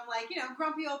watching it and I'm like, you know,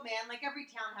 grumpy old man. Like every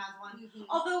town has one. Mm-hmm.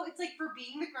 Although it's like for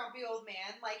being the grumpy old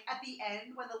man, like at the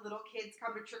end when the little kids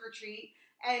come to trick or treat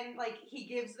and like he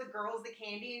gives the girls the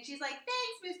candy and she's like,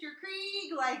 "Thanks, Mr.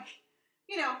 Krieg." Like,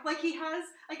 you know, like he has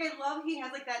like I love he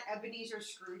has like that Ebenezer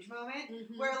Scrooge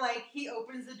moment where like he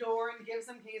opens the door and gives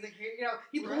them candy. He's like, here, you know,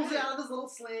 he pulls it out of his little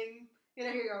sling. You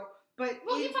know, here you go. But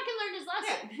he fucking learned his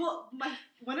lesson. Yeah, well,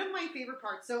 one of my favorite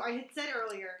parts. So I had said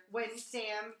earlier when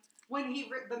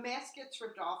the mask gets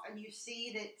ripped off, and you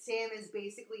see that Sam is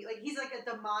basically like he's like a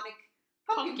demonic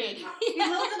pumpkin baby. He's a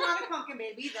little demonic pumpkin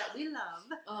baby that we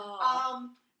love.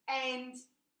 And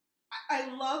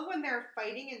I love when they're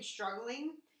fighting and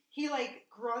struggling. He like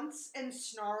grunts and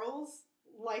snarls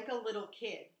like a little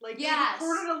kid. Like they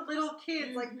recorded a little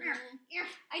kid like.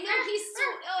 I know he's so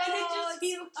and it's just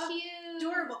he's so cute,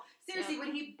 adorable. Seriously, when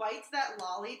he bites that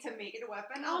lolly to make it a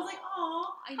weapon, I was like,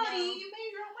 "Oh, honey, you made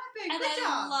your own weapon. And Good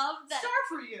job. Love that. Star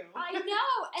for you." I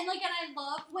know, and I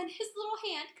love when his little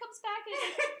hand comes back and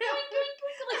it's like, doink, doink,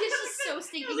 doink. Like it's just so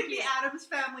stinking. It was like cute. the Addams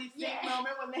Family thing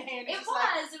moment when the hand. It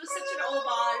was such an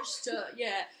homage to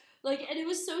like, and it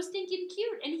was so stinking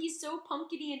cute, and he's so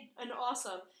pumpkiny and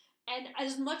awesome. And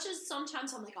as much as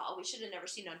sometimes I'm like, oh, we should have never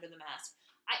seen Under the Mask.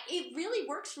 It really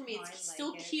works for me. It's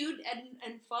still cute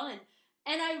and fun.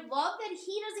 And I love that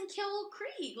he doesn't kill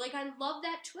Krieg. Like, I love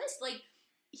that twist. Like,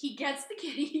 he gets the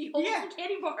candy, he holds the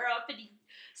candy bar up, and he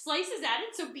slices at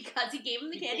it. So because he gave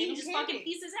him the candy, he just fucking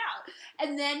pieces out.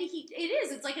 And then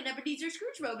it's like an Ebenezer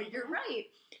Scrooge moment. You're right.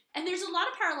 And there's a lot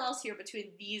of parallels here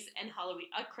between these and Halloween,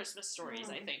 Christmas stories,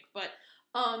 I think. But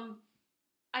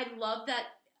I love that.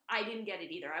 I didn't get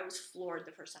it either. I was floored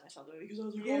the first time I saw the movie because I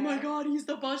was like, oh my god, he's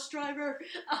the bus driver.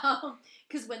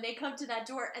 Because when they come to that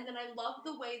door, and then I love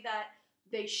the way that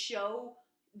they show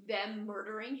them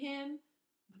murdering him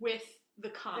with the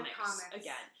comics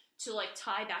again. to, like,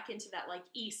 tie back into that, like,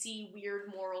 EC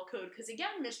weird moral code. Because,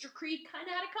 again, Mr. Creed kind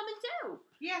of had it coming, too.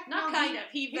 Yeah. Not no, kind of.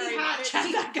 He very had much it.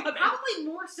 had that coming. Probably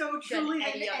more so truly than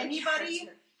any other anybody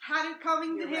character. had it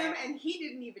coming to You're him, right. and he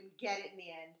didn't even get it in the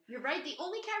end. You're right. The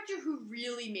only character who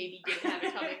really maybe didn't have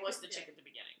it coming was the chick at the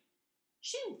beginning.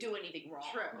 She didn't do anything wrong.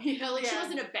 True. You know, like, she Yeah.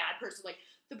 wasn't a bad person. Like,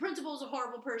 the principal was a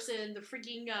horrible person. The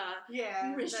freaking,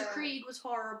 Mr. Creed was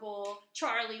horrible.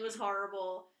 Charlie was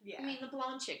horrible. Yeah. I mean, the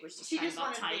blonde chick was just She kind just of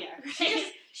wanted uptight. to, yeah.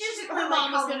 She just Her didn't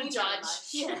mom like was going to Halloween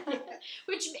judge. that much.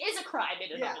 Which is a crime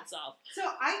in and Yeah. of itself. So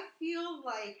I feel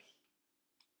like,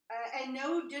 and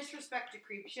no disrespect to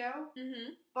Creepshow,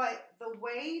 but the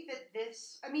way that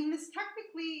this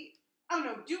technically, I don't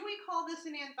know, do we call this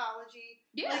an anthology?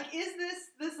 Yeah. Like, is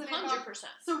this an anthology? 100%.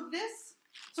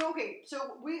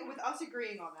 So with us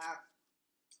agreeing on that,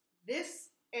 this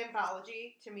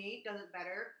anthology, to me, does it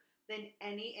better than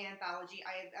any anthology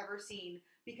I have ever seen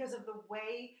because of the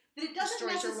way that it doesn't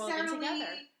Stories are woven necessarily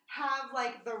together. have,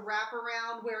 like, the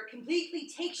wraparound where it completely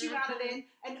takes you out of it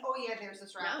and, oh yeah, there's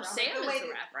this wraparound. No, Like, Sam the is way the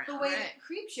that- wraparound, The way right. that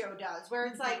Creepshow does, where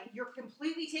it's like, you're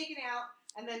completely taken out,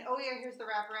 and then, oh yeah, here's the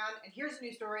wraparound, and here's a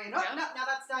new story, and oh, Yeah. no, now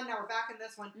that's done, now we're back in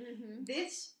this one. Mm-hmm.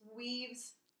 This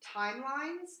weaves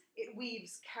timelines, it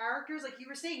weaves characters, like you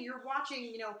were saying, you're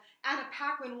watching, Anna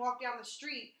Paquin walk down the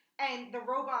street, and the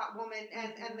robot woman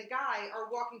and the guy are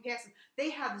walking past them.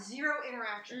 They have zero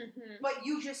interaction, but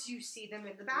you see them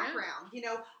in the background.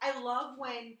 I love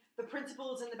when the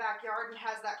principal is in the backyard and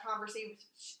has that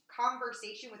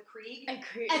conversation with Krieg. And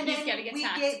then he's getting we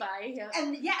attacked get- by him.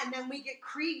 And then we get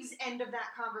Krieg's end of that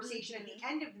conversation at the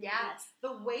end of the movie. Yes.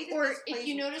 The way that Or this plays if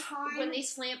you with notice, time, when they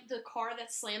slam the car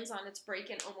that slams on its brake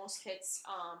and almost hits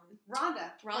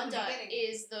Rhonda from the Rhonda beginning.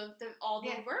 is all the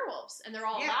Yeah. werewolves, and they're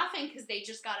all Yeah. laughing because they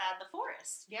just got out of the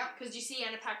forest. Yep. Because you see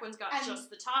Anna Paquin's got And- just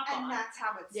the top on. And that's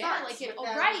how it starts. Yeah, like it. with Oh,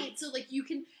 them. right. So like you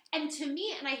can, and to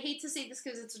me, and I hate to say this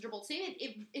because it's such a bold statement,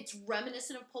 it's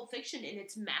reminiscent of Pulp Fiction in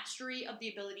its mastery of the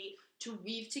ability to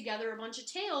weave together a bunch of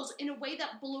tales in a way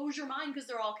that blows your mind because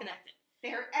they're all connected.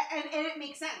 And it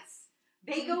makes sense.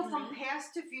 They go from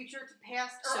past to future to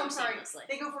past, or So I'm sorry, seamlessly.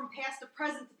 they go from past to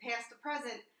present to past to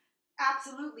present,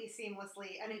 absolutely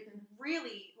seamlessly, and it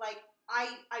really, like,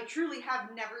 I truly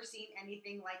have never seen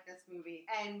anything like this movie,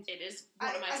 and it is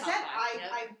one of my I top said five.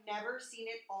 Yep. I've never seen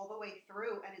it all the way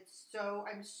through, and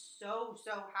I'm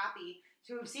so happy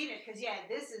to have seen it, because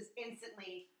this is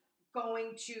instantly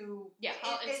going to it's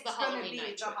the gonna Halloween be night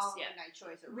the choice. Halloween Yeah. night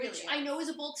choice. It really Which is. I know is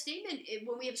a bold statement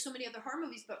when we have so many other horror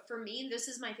movies, but for me, this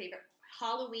is my favorite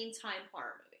Halloween time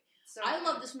horror movie. So I good.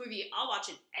 love this movie. I'll watch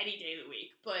it any day of the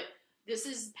week, but this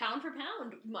is pound for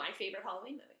pound my favorite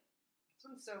Halloween movie. This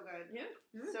one's so good.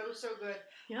 Yeah. So good.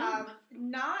 Yeah.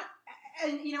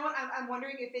 And you know what? I'm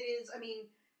wondering if it is. I mean,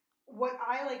 what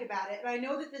I like about it, and I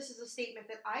know that this is a statement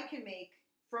that I can make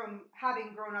from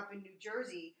having grown up in New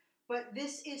Jersey, but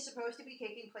this is supposed to be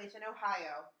taking place in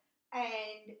Ohio,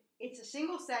 and it's a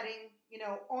single setting.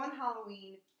 On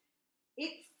Halloween,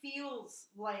 it feels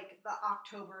like the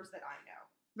Octobers that I know.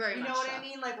 Very You know much what so. I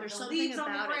mean? Like with There's the something leaves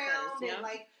on the about it that ground, is- and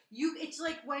like it's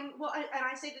like when. Well, and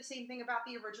I say the same thing about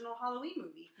the original Halloween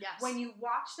movie. Yes. When you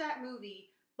watch that movie,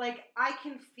 like I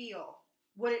can feel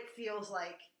what it feels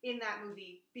like in that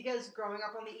movie because growing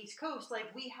up on the East Coast, like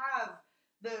we've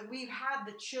had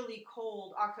the chilly,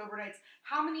 cold October nights.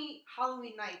 How many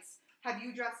Halloween nights have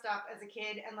you dressed up as a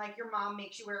kid and like your mom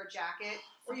makes you wear a jacket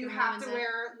or you Fucking have to ruins it.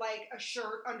 wear like a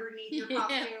shirt underneath your Yeah,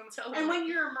 costume? totally. And when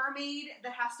you're a mermaid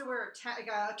that has to wear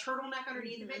a turtleneck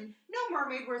underneath of it, no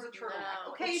mermaid wears a turtleneck.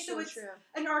 No, Okay, it's so so it's true.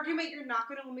 an argument you're not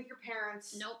going to win with your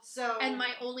parents. Nope. So And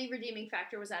my only redeeming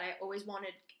factor was that I always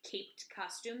wanted caped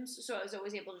costumes, so I was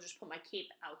always able to just put my cape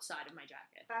outside of my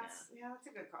jacket. that's a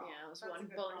good call. Yeah, it was That's a one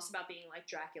good bonus call. about being like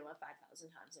Dracula 5,000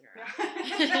 times in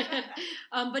a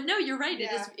row. But no, you're right.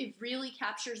 Yeah. It really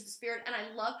captures the spirit, and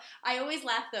I always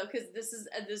laugh though because this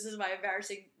is my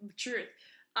embarrassing truth.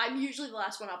 I'm usually the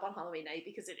last one up on Halloween night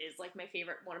because it is like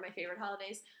one of my favorite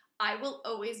holidays. I will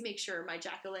always make sure my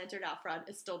jack-o'-lantern out front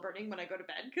is still burning when I go to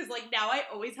bed because like now I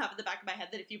always have in the back of my head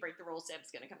that if you break the rules, Sam's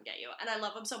gonna come get you, and I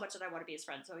love him so much that I want to be his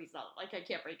friend, so he's not like I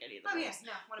can't break any of the Oh rules. yes,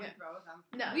 no, want to be bro with them.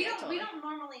 No, we yeah, don't. totally. We don't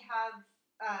normally have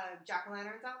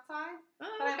jack-o'-lanterns outside, Oh,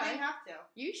 but I okay. might have to.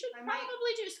 You should I might-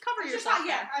 probably just cover I should yourself. probably-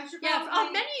 yeah, I should Yeah, probably-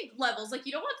 on many levels. Like,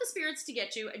 you don't want the spirits to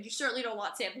get you, and you certainly don't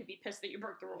want Sam to be pissed that you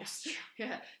broke the rules.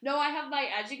 Yeah. No, I have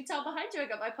as you can tell behind you, I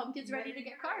got my pumpkins ready to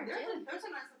get carved. There's Yeah. a nice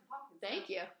little pumpkin. Thank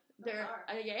you. Those They're,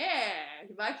 are. yeah,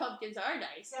 my pumpkins are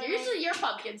nice. Yeah, Usually your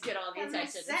pumpkins get all the Got a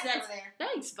nice attention. set over there.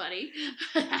 Thanks, buddy.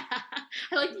 I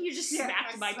like that you just Yeah,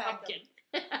 smacked I my smacked pumpkin.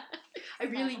 I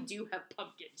really do have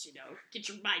pumpkins, Get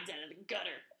your minds out of the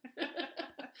gutter.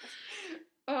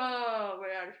 Oh,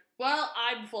 man. Well,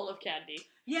 I'm full of candy.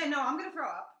 Yeah, no, I'm gonna throw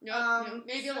up. Yep,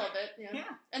 maybe a little bit. Yeah. Yeah.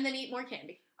 And then eat more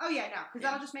candy. Oh yeah, no, because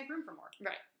that'll just make room for more.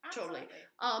 Right. Absolutely.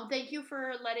 Totally. Thank you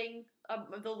for letting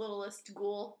the littlest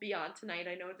ghoul be on tonight.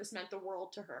 I know this meant the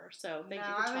world to her, so thank you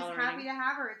for tolerating. I was happy to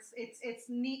have her. It's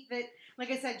neat that,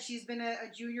 like I said, she's been a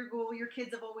junior ghoul. Your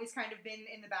kids have always kind of been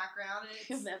in the background,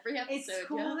 and every episode. It's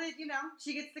cool that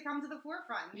she gets to come to the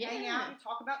forefront, and hang out, and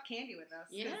talk about candy with us.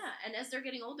 Yeah, and as they're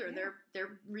getting older,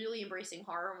 they're really embracing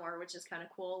horror more, which is kind of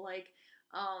cool. Like.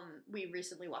 We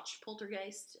recently watched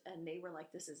Poltergeist, and they were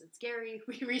like, "This isn't scary."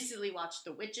 We recently watched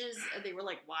The Witches, and they were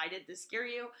like, "Why did this scare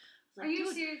you?" Are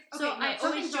you serious? So I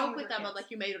always joke with them. I'm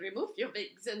like, "You may remove your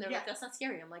wigs," and they're like, "That's not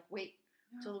scary." I'm like, "Wait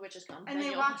till the witches come." And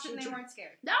they watched it, and they weren't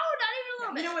scared. No, not even a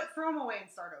little bit. You know what? Throw them away and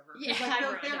start over. Yeah,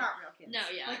 they're not real kids. No,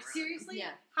 yeah. Like seriously,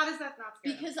 yeah. How does that not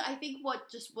scare? Because I think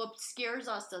what scares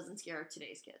us doesn't scare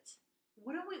today's kids.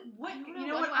 What do we? What you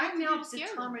know? What I'm now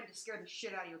determined to scare the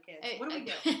shit out of your kids. What do we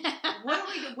do? What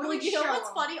do we do? What do we you know show what's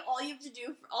them? funny? All I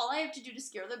have to do to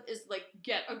scare them is like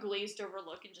get a glazed over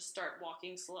look and just start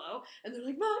walking slow, and they're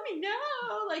like, "Mommy,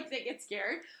 no!" Like they get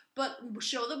scared. But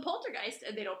show them Poltergeist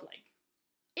and they don't blink.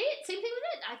 Same thing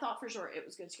with it. I thought for sure it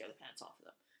was going to scare the pants off of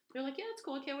them. They're like, "Yeah, it's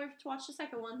cool. I can't wait to watch the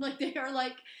second one." Like they are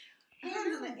like.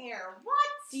 Hands in the air. What?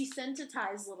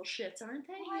 Desensitized little shits, aren't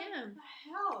they? What the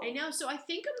hell? I know. So I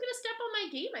think I'm gonna step on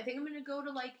my game. I think I'm gonna go to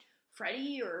like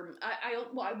Freddy or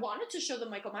I wanted to show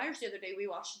them Michael Myers the other day. We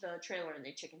watched the trailer and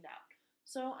they chickened out.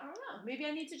 So I don't know. Maybe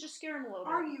I need to just scare them a little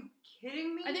bit. Are you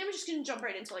kidding me? I think I'm just gonna jump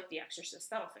right into like The Exorcist.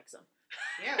 That'll fix them.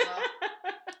 Yeah. Well.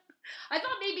 I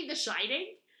thought maybe The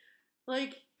Shining.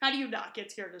 Like, how do you not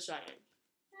get scared of The Shining?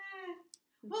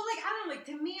 Well, like, I don't know, like,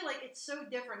 to me, like, it's so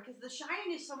different, because The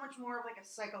Shining is so much more of, like, a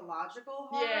psychological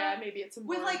horror. Yeah, maybe it's a more...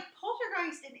 With, like,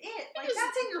 Poltergeist and It. Like,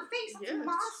 that's in your face. That's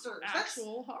monsters.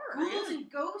 Actual horror. Ghouls and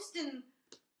ghosts and...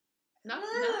 No,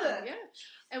 yeah.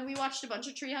 And we watched a bunch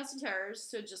of Treehouse of Terrors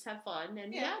to just have fun,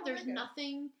 and there's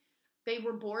nothing... They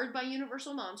were bored by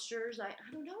Universal Monsters. I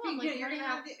don't know. I'm like, you're gonna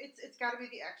have it's got to be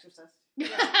The Exorcist. Yeah.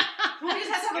 We'll just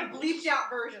have to have a bleeped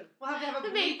out version. We'll have to have a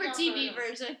made for TV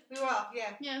version. We will,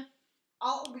 yeah. Yeah.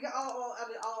 I'll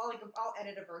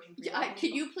edit a version for you.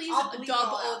 Can you please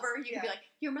dub over? You can be like,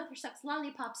 "Your mother sucks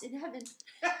lollipops in heaven."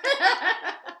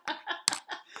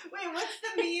 Wait, what's the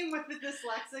meme with the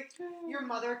dyslexic? Your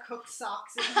mother cooks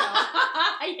socks in hell.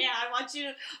 Yeah, I want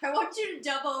you to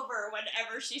dub over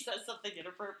whenever she says something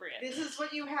inappropriate. This is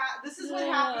what you have. This is what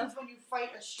happens when you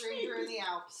fight a stranger in the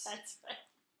Alps. That's right.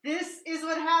 This is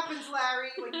what happens,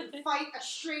 Larry, when you fight a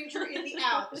stranger in the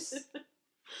Alps.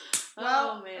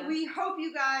 Well, we hope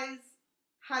you guys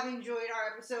have enjoyed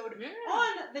our episode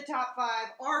on the top 5,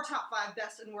 our top 5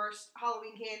 best and worst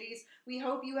Halloween candies. We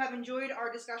hope you have enjoyed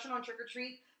our discussion on Trick or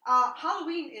Treat.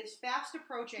 Halloween is fast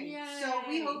approaching, so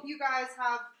we hope you guys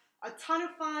have a ton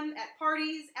of fun at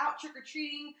parties, out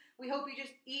trick-or-treating. We hope you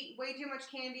just eat way too much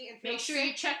candy and feel Make sure sick.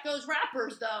 you check those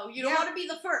wrappers, though. You don't want to be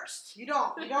the first. You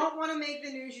don't. You don't want to make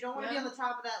the news. You don't want to be on the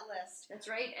top of that list. That's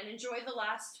right, and enjoy the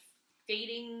last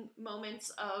fading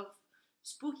moments of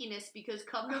spookiness, because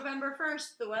come November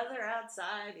 1st, the weather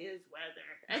outside is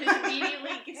weather, and it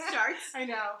immediately starts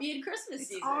being Christmas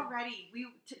season. Already.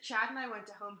 Chad and I went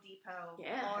to Home Depot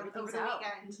over the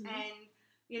weekend,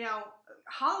 and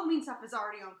Halloween stuff is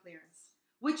already on clearance.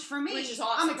 Which for me, is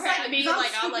awesome. I'm excited.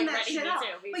 I'm ready to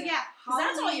too. But yeah,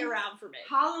 that's all year round for me.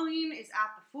 Halloween is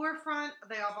at the forefront.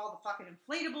 They have all the fucking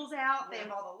inflatables out. They have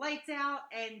all the lights out,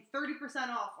 and 30%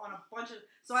 off on a bunch of.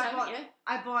 So I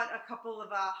bought a couple of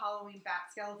Halloween bat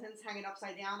skeletons hanging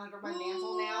upside down under my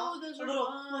mantle now. Those a are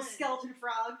little skeleton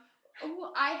frog.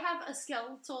 Oh, I have a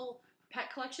skeletal pet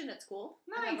collection at school.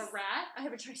 Nice. I have a rat. I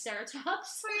have a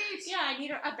triceratops. Sweet. Yeah, I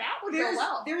need a bat would go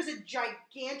well. There's a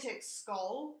gigantic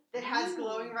skull that has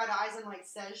glowing red eyes and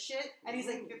says shit, and he's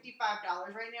like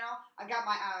 $55 right now. I got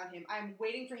my eye on him. I'm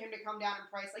waiting for him to come down in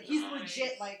price. Like he's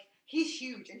legit. Like he's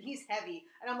huge and he's heavy,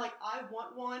 and I'm like, I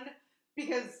want one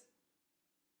because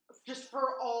just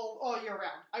for all year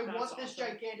round. I want this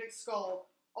gigantic skull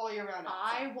all year round.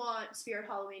 I want Spirit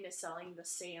Halloween is selling the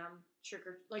Sam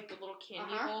the little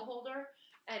candy bowl holder,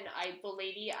 and the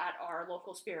lady at our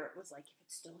local Spirit was like, if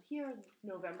it's still here,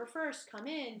 November 1st, come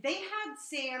in. They had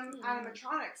Sam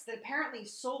animatronics that apparently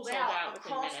sold out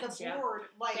across the board.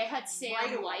 Like they had Sam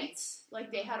right lights,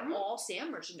 they had all Sam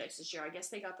merchandise this year. I guess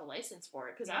they got the license for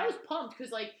it because I was pumped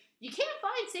because you can't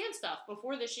find Sam stuff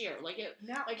before this year.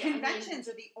 Conventions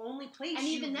are the only place, and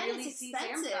even then really it's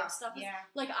expensive. Sam Stuff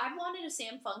I've wanted a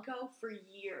Sam Funko for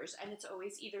years, and it's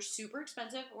always either super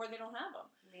expensive or they don't have them.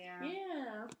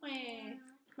 Yeah.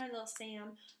 My little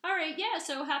Sam. All right,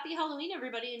 so happy Halloween,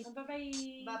 everybody, and bye bye.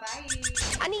 Bye bye.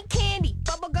 I need candy.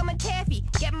 bubblegum and taffy.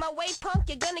 Get my way, punk,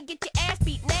 you're gonna get your ass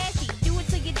beat nasty. Do it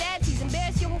to your dad, he's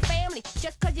embarrass your whole family.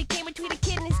 Just cause you came between a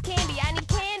kid and his candy. I need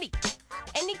candy.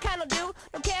 Any kind will do.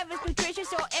 Don't care if it's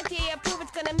nutritious or FDA approved.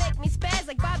 It's gonna make me spaz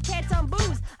like bobcats on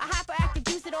booze. A hyperactive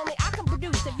juice that only I can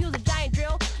produce. I've used a giant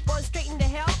drill, born straight into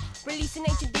hell. Releasing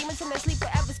ancient demons from their sleep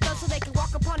forever spell so they can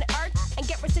walk upon the earth and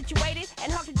get resituated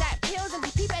and hawk to diet pills and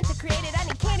be people created. I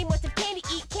need candy, most of candy,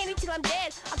 eat candy till I'm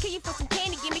dead. I'll kill you for some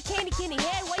candy, give me candy, candy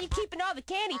head. Why you keeping all the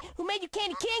candy? Who made you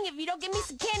candy king? If you don't give me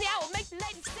some candy, I will make the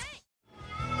ladies sing.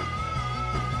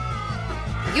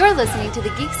 You're listening to the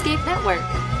Geekscape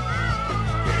Network.